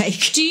half a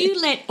cake. Do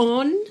you let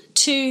on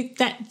to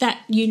that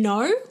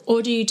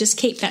or do you just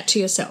keep that to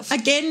yourself?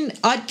 Again,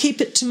 I'd keep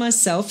it to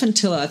myself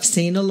until I've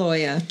seen a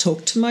lawyer,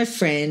 talked to my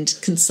friend,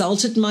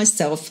 consulted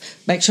myself,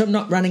 make sure I'm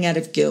not running out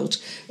of guilt,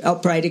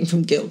 operating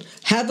from guilt.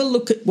 Have a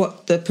look at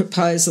what the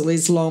proposal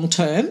is long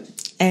term,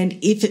 and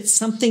if it's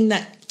something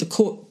that the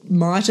court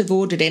might have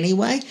ordered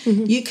anyway,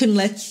 you can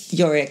let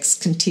your ex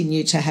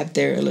continue to have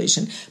their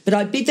illusion. But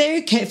I'd be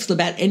very careful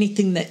about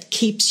anything that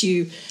keeps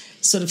you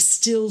sort of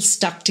still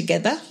stuck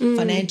together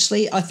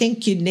financially. I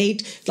think you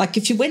need, like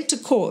if you went to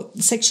court,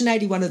 Section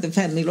 81 of the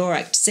Family Law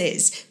Act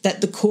says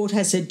that the court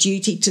has a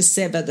duty to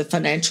sever the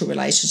financial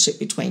relationship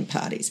between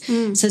parties.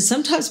 So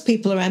sometimes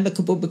people are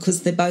amicable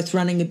because they're both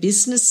running a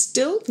business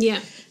still.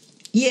 Yeah.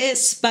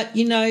 Yes, but,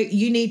 you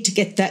need to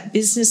get that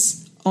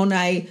business on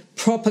a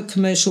proper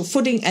commercial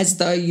footing as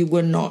though you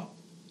were not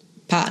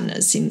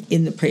partners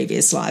in the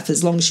previous life,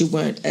 as long as you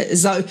weren't,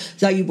 as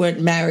though you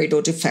weren't married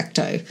or de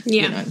facto.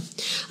 Yeah.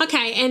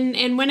 Okay,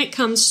 and when it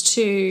comes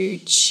to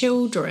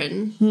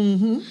children,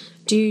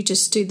 do you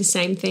just do the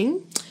same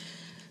thing?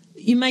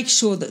 You make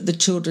sure that the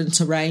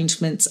children's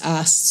arrangements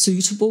are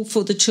suitable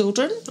for the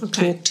children.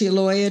 Okay. Talk to your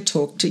lawyer,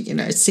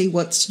 see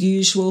what's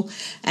usual.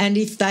 And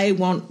if they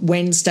want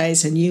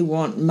Wednesdays and you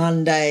want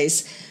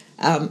Mondays,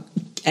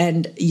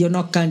 and you're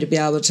not going to be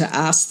able to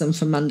ask them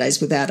for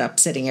Mondays without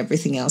upsetting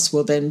everything else,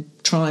 well, then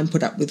try and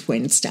put up with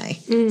Wednesday.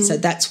 So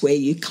that's where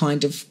you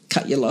kind of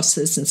cut your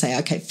losses and say,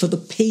 okay, for the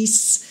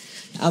peace,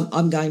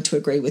 I'm going to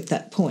agree with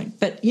that point.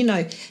 But,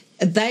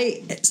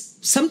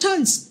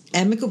 sometimes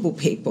amicable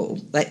people,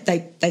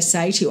 they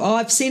say to you, oh,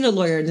 I've seen a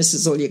lawyer and this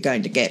is all you're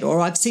going to get, or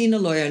I've seen a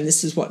lawyer and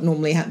this is what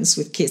normally happens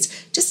with kids.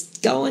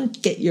 Just go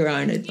and get your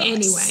own advice.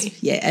 Anyway.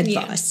 Yeah,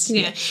 advice.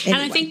 Yeah. Anyway. And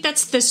I think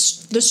that's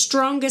the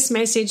strongest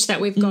message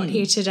that we've got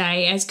here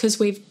today, as because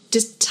we've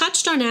just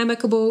touched on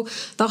amicable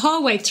the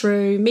whole way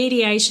through,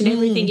 mediation,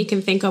 everything you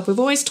can think of. We've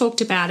always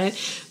talked about it,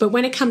 but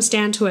when it comes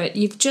down to it,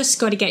 you've just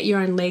got to get your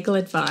own legal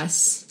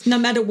advice. No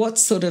matter what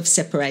sort of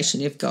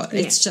separation you've got,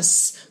 it's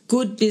just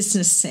good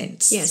business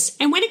sense. Yes.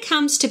 And when it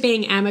comes to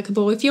being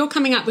amicable, if you're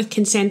coming up with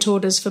consent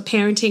orders for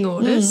parenting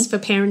for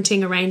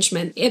parenting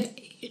arrangement,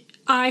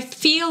 I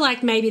feel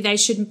like maybe they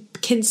should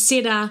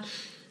consider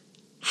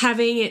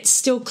having it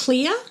still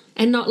clear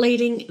and not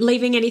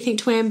leaving anything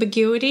to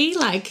ambiguity,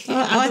 like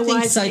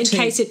otherwise I think so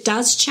in case it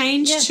does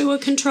change to a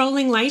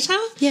controlling later.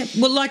 Yeah,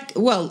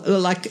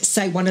 like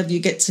say one of you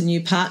gets a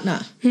new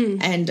partner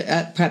and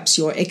perhaps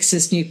your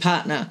ex's new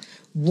partner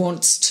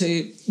wants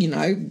to,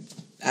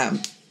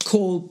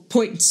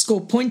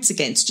 score points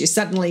against you.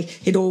 Suddenly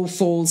it all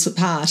falls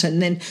apart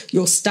and then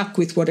you're stuck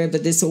with whatever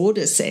this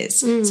order says.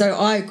 So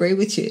I agree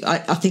with you. I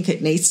think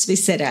it needs to be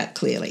set out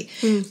clearly.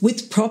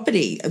 With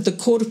property, the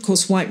court, of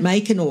course, won't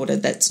make an order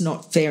that's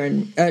not fair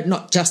and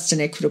not just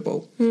and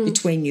equitable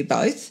between you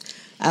both.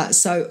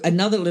 So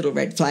another little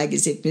red flag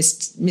is if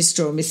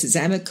Mr. or Mrs.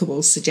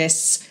 Amicable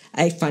suggests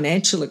a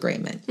financial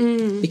agreement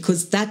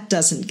because that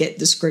doesn't get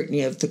the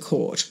scrutiny of the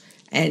court.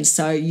 And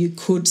so you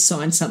could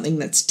sign something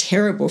that's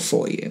terrible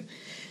for you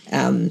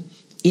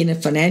in a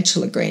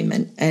financial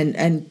agreement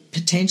and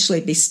potentially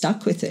be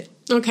stuck with it.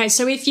 Okay,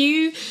 so if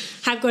you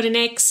have got an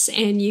ex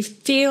and you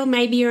feel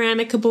maybe you're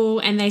amicable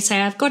and they say,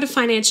 I've got a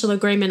financial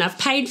agreement, I've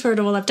paid for it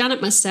all, I've done it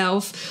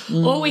myself,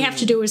 all we have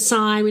to do is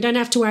sign, we don't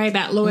have to worry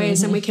about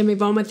lawyers and we can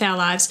move on with our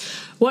lives.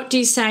 What do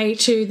you say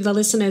to the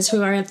listeners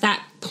who are at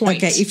that point?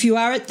 Okay, if you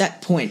are at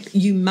that point,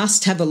 you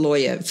must have a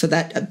lawyer for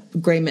that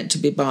agreement to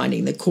be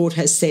binding. The court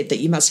has said that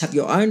you must have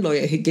your own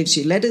lawyer who gives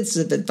you letters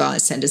of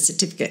advice and a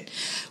certificate.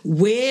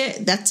 Where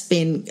that's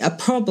been a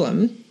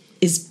problem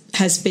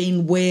has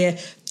been where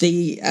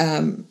the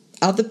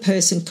other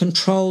person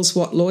controls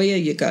what lawyer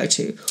you go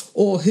to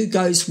or who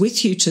goes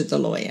with you to the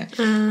lawyer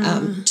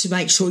to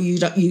make sure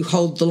you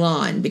hold the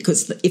line,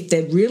 because if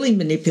they're really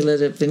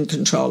manipulative and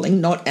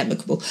controlling, not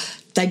amicable,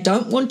 they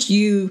don't want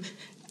you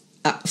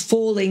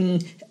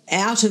falling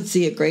out of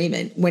the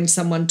agreement when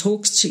someone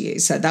talks to you.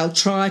 So they'll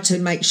try to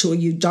make sure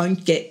you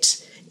don't get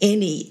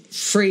any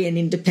free and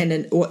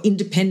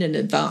independent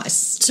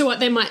advice. So what,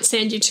 they might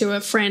send you to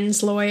a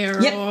friend's lawyer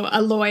or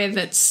a lawyer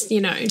that's,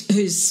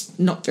 who's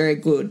not very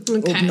good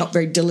or not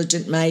very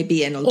diligent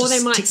maybe. Or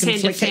they might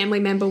send a family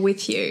member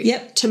with you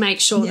to make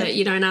sure that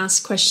you don't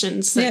ask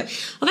questions. Well,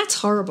 that's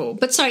horrible.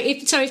 But so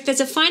if there's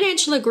a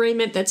financial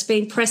agreement that's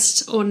being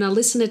pressed on a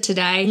listener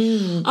today,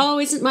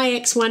 isn't my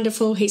ex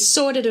wonderful? He's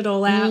sorted it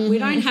all out. We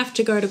don't have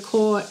to go to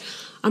court.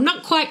 I'm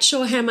not quite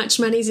sure how much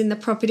money's in the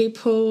property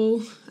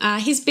pool.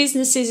 His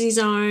business is his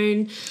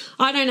own.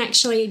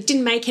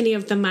 Didn't make any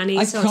of the money.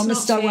 I so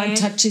promised it's not I won't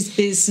touch his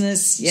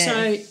business. Yeah.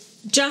 So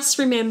just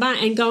remember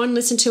and go and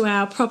listen to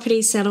our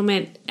property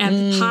settlement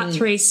part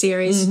 3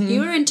 series.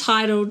 You are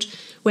entitled,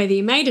 whether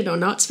you made it or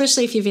not,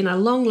 especially if you've been in a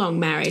long, long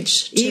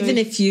marriage. Even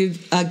if you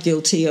are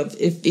guilty of,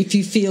 if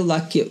you feel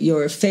like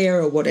your affair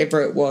or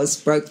whatever it was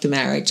broke the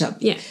marriage up.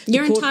 Yeah,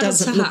 you're the court entitled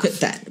doesn't to look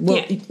half. at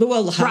that.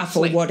 Well, half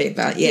roughly. or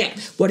whatever. Yeah,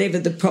 whatever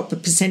the proper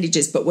percentage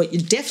is. But what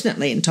you're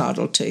definitely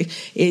entitled to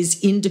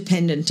is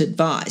independent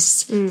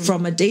advice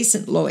from a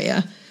decent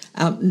lawyer,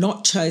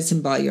 not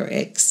chosen by your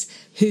ex,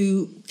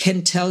 who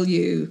can tell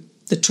you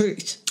the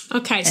truth.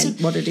 Okay, and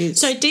what it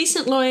is. So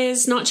decent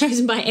lawyers, not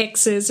chosen by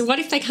exes. What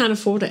if they can't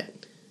afford it?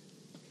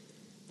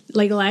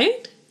 Legal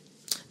aid?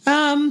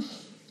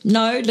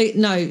 No.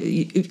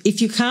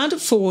 If you can't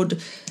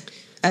afford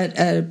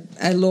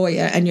a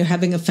lawyer and you're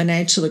having a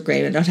financial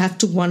agreement, I'd have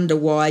to wonder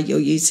why you're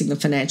using a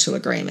financial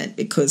agreement,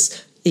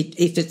 because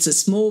if it's a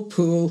small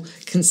pool,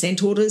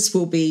 consent orders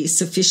will be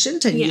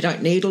sufficient and you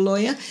don't need a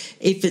lawyer.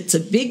 If it's a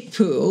big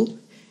pool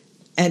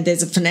and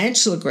there's a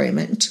financial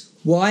agreement,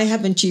 why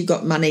haven't you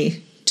got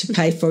money to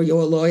pay for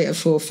your lawyer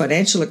for a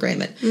financial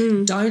agreement?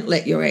 Don't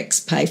let your ex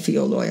pay for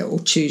your lawyer or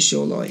choose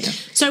your lawyer.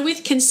 So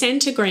with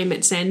consent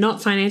agreements then,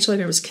 not financial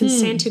agreements,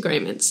 consent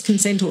agreements.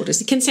 Consent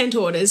orders. Consent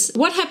orders.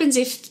 What happens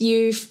if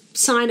you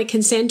sign a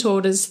consent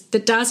orders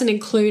that doesn't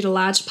include a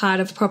large part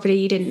of property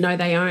you didn't know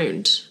they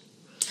owned?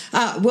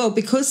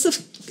 Because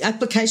the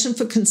application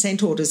for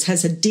consent orders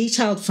has a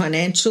detailed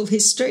financial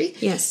history.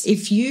 Yes.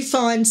 If you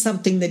find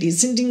something that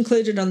isn't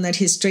included on that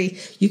history,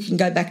 you can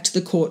go back to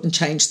the court and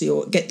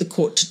get the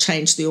court to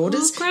change the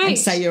orders. Oh, great. And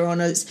say, Your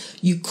Honours,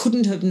 you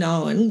couldn't have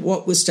known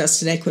what was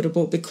just and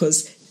equitable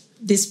because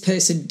this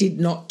person did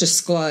not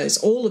disclose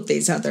all of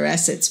these other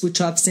assets, which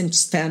I've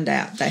since found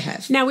out they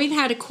have. Now, we've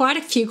had quite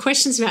a few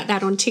questions about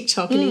that on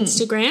TikTok and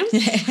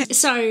Instagram.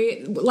 So,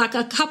 like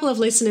a couple of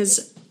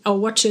listeners or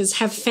watchers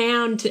have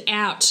found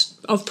out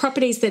of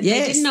properties that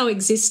they didn't know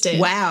existed.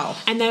 Wow.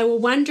 And they were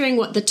wondering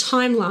what the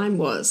timeline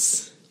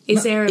was.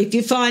 Is there if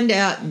you find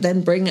out,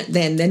 then bring it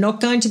then. They're not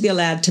going to be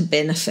allowed to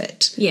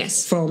benefit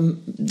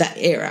from that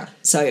era.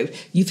 So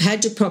you've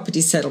had your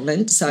property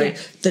settlement, so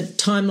the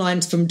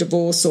timelines from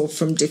divorce or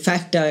from de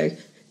facto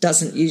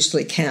doesn't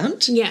usually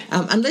count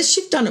unless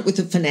you've done it with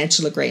a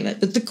financial agreement.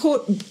 But the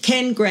court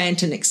can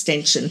grant an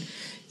extension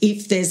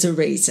if there's a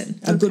reason,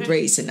 a good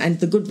reason. And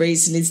the good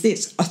reason is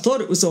this: I thought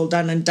it was all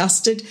done and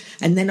dusted,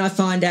 and then I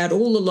find out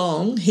all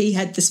along he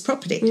had this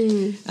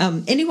property.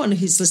 Anyone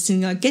who's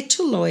listening, get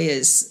your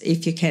lawyers,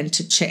 if you can,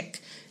 to check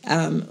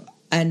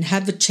and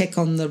have a check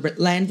on the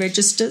land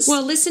registers.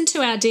 Well, listen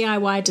to our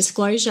DIY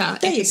disclosure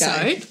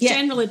episode,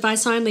 general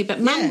advice only,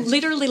 but Mum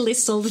literally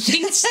lists all the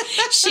things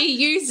she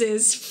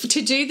uses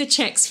to do the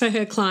checks for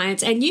her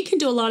clients, and you can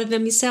do a lot of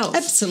them yourself.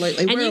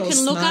 Absolutely. And you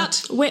can look up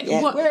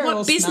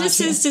what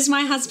businesses does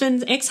my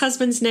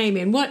ex-husband's name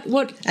in, what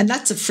and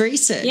that's a free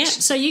search. Yeah,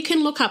 so you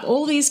can look up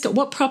all these,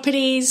 what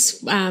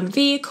properties,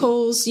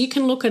 vehicles, you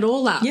can look it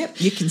all up. Yep,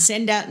 you can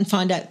send out and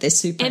find out their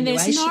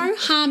superannuation. And there's no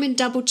harm in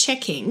double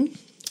checking.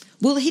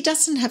 Well, he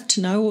doesn't have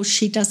to know, or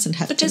she doesn't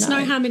have to know. But there's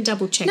no harm in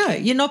double checking. No,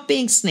 you're not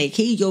being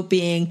sneaky. You're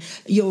being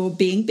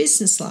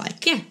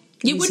businesslike. Yeah.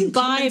 You wouldn't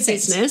buy a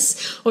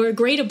business or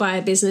agree to buy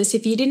a business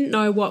if you didn't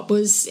know what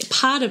was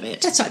part of it.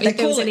 That's right. If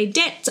there was any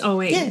debt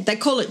owing. Yeah, they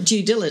call it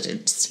due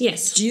diligence.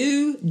 Yes.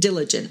 Due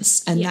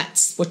diligence. And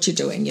that's what you're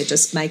doing. You're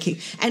just making...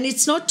 And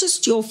it's not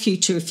just your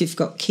future if you've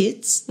got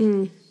kids.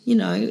 You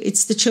know,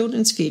 it's the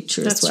children's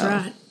future as well.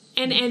 That's right.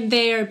 And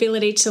their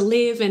ability to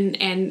live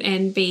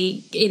and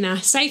be in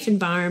a safe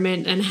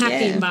environment and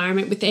happy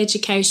environment with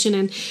education.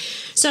 And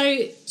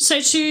so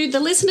to the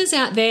listeners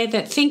out there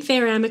that think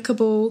they're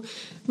amicable,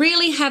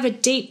 really have a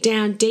deep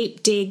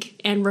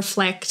dig and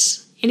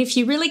reflect. And if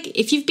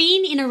you've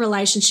been in a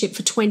relationship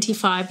for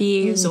 25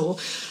 years or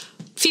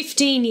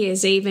 15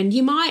 years even,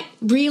 you might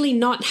really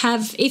not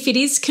have, if it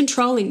is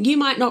controlling, you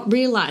might not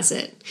realise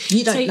it.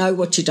 You don't know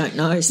what you don't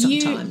know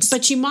sometimes.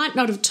 But you might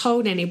not have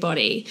told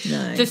anybody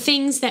the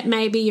things that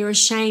maybe you're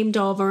ashamed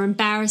of or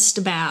embarrassed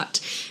about,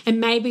 and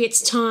maybe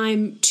it's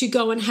time to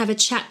go and have a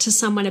chat to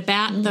someone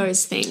about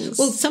those things.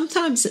 Well,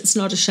 sometimes it's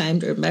not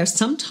ashamed or embarrassed.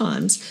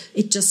 Sometimes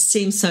it just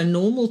seems so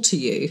normal to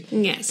you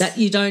that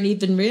you don't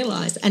even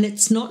realise. And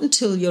it's not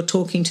until you're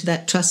talking to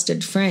that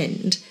trusted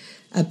friend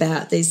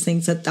about these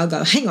things that they'll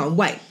go, hang on,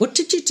 wait, what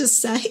did you just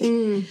say?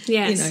 Yes.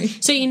 You know.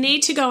 So you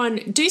need to go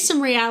and do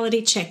some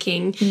reality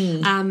checking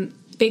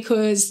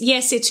because,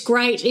 yes, it's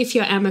great if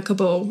you're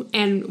amicable,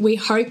 and we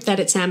hope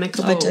that it's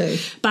amicable. I do.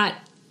 But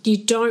you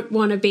don't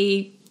want to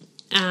be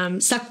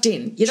sucked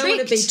in. You don't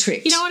want to be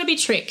tricked. You don't want to be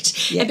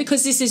tricked. Yeah. And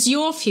because this is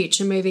your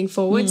future moving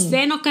forwards,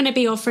 they're not going to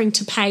be offering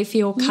to pay for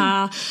your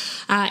car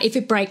if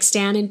it breaks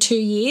down in 2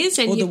 years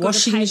and you've got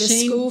to pay the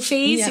school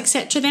fees,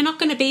 etc. They're not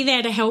going to be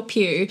there to help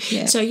you.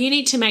 Yeah. So you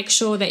need to make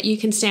sure that you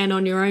can stand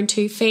on your own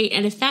 2 feet.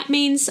 And if that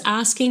means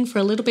asking for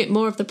a little bit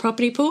more of the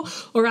property pool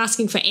or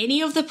asking for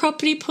any of the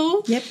property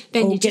pool,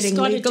 then you just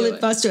got to do it.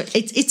 Advice to it.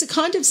 It's a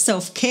kind of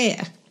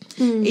self-care.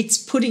 It's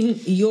putting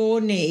your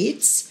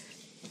needs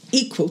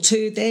equal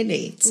to their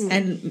needs.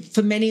 And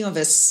for many of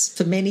us,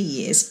 for many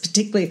years,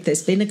 particularly if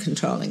there's been a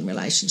controlling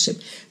relationship,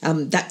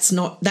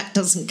 that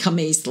doesn't come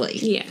easily.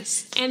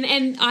 Yes.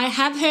 And I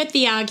have heard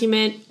the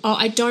argument,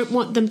 I don't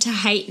want them to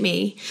hate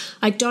me.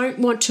 I don't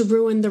want to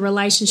ruin the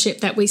relationship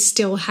that we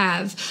still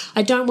have.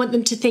 I don't want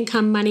them to think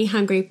I'm money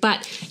hungry.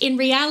 But in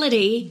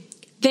reality,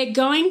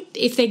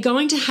 if they're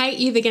going to hate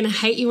you, they're going to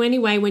hate you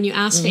anyway when you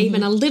ask for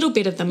even a little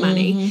bit of the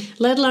money,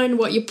 let alone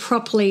what you're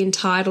properly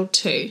entitled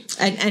to.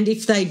 And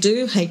if they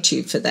do hate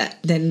you for that,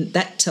 then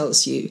that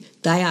tells you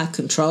they are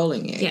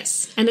controlling you.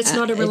 Yes, and it's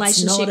not a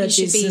relationship. It's not a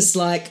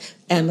business-like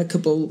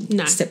amicable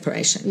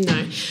separation.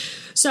 No.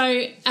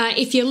 So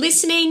if you're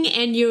listening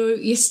and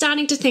you're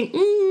starting to think,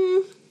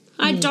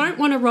 I don't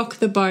want to rock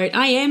the boat.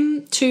 I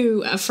am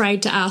too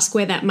afraid to ask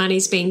where that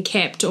money's being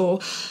kept, or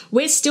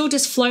we're still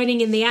just floating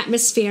in the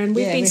atmosphere and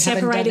we've been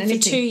separated for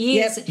 2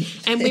 years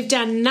and we've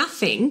done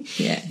nothing.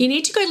 Yeah. You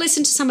need to go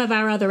listen to some of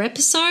our other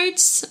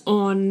episodes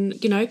on,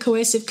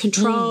 coercive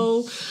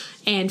control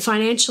and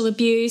financial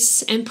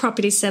abuse and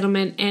property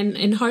settlement,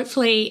 and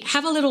hopefully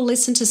have a little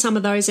listen to some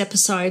of those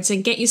episodes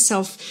and get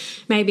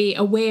yourself maybe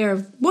aware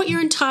of what you're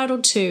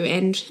entitled to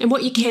and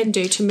what you can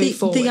do to move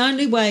forward. The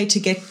only way to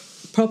get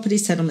property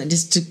settlement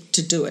is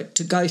to do it,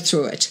 to go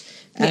through it,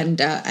 and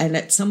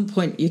at some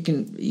point you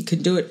can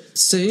do it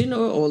soon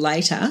or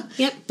later.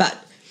 Yep. But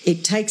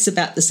it takes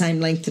about the same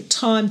length of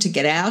time to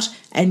get out,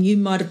 and you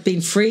might have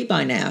been free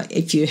by now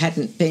if you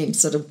hadn't been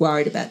sort of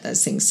worried about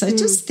those things. So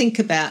just think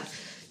about,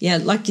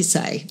 like you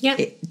say. Yeah.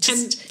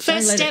 And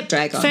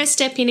first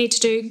step you need to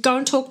do, go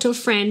and talk to a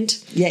friend.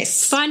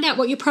 Yes. Find out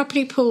what your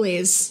property pool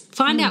is.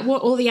 Find out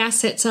what all the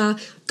assets are.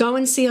 Go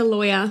and see a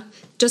lawyer.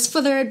 Just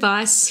for their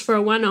advice, for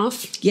a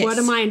one-off. Yes. What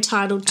am I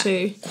entitled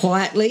to?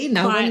 Quietly.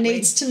 No one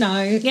needs to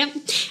know. Yep.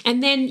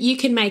 And then you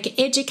can make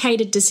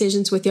educated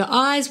decisions with your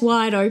eyes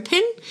wide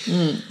open.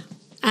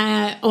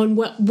 on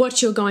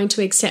what you're going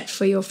to accept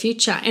for your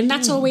future. And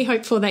that's all we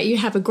hope for, that you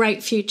have a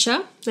great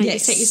future and you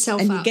set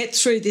yourself up. And you get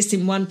through this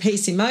in one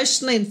piece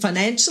emotionally and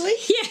financially.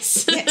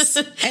 Yes. Yes.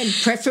 And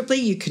preferably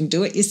you can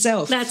do it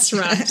yourself. That's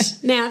right.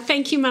 Now,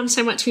 thank you, Mum,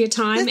 so much for your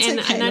time. That's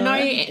okay, and I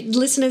know,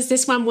 listeners,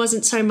 this one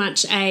wasn't so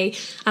much a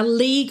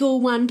legal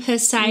one per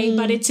se,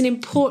 but it's an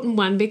important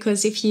one,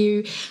 because if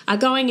you are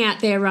going out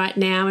there right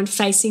now and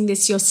facing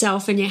this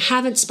yourself and you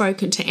haven't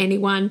spoken to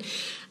anyone,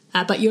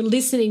 but you're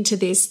listening to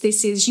this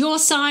is your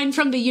sign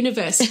from the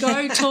universe.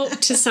 Go talk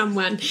to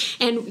someone.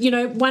 And,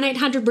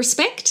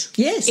 1-800-RESPECT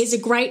is a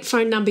great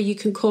phone number you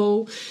can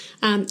call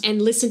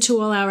and listen to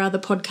all our other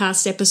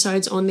podcast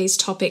episodes on these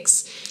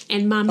topics.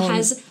 And Mum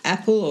has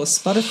Apple or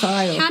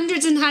Spotify.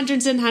 Hundreds and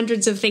hundreds and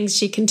hundreds of things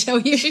she can tell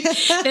you.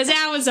 There's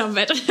hours of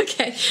it.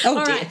 Okay. Oh,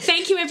 all right.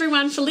 Thank you,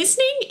 everyone, for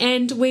listening,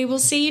 and we will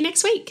see you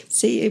next week.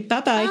 See you.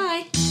 Bye-bye.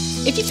 Bye.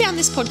 If you found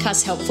this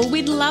podcast helpful,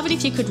 we'd love it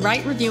if you could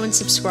rate, review and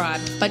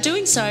subscribe. By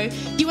doing so,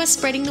 you are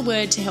spreading the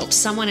word to help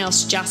someone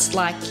else just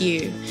like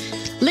you.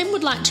 Lynn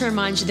would like to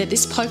remind you that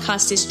this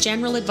podcast is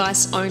general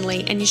advice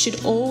only, and you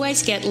should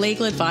always get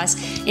legal advice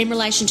in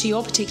relation to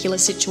your particular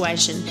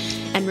situation.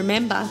 And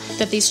remember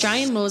that the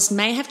Australian laws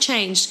may have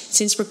changed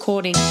since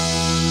recording.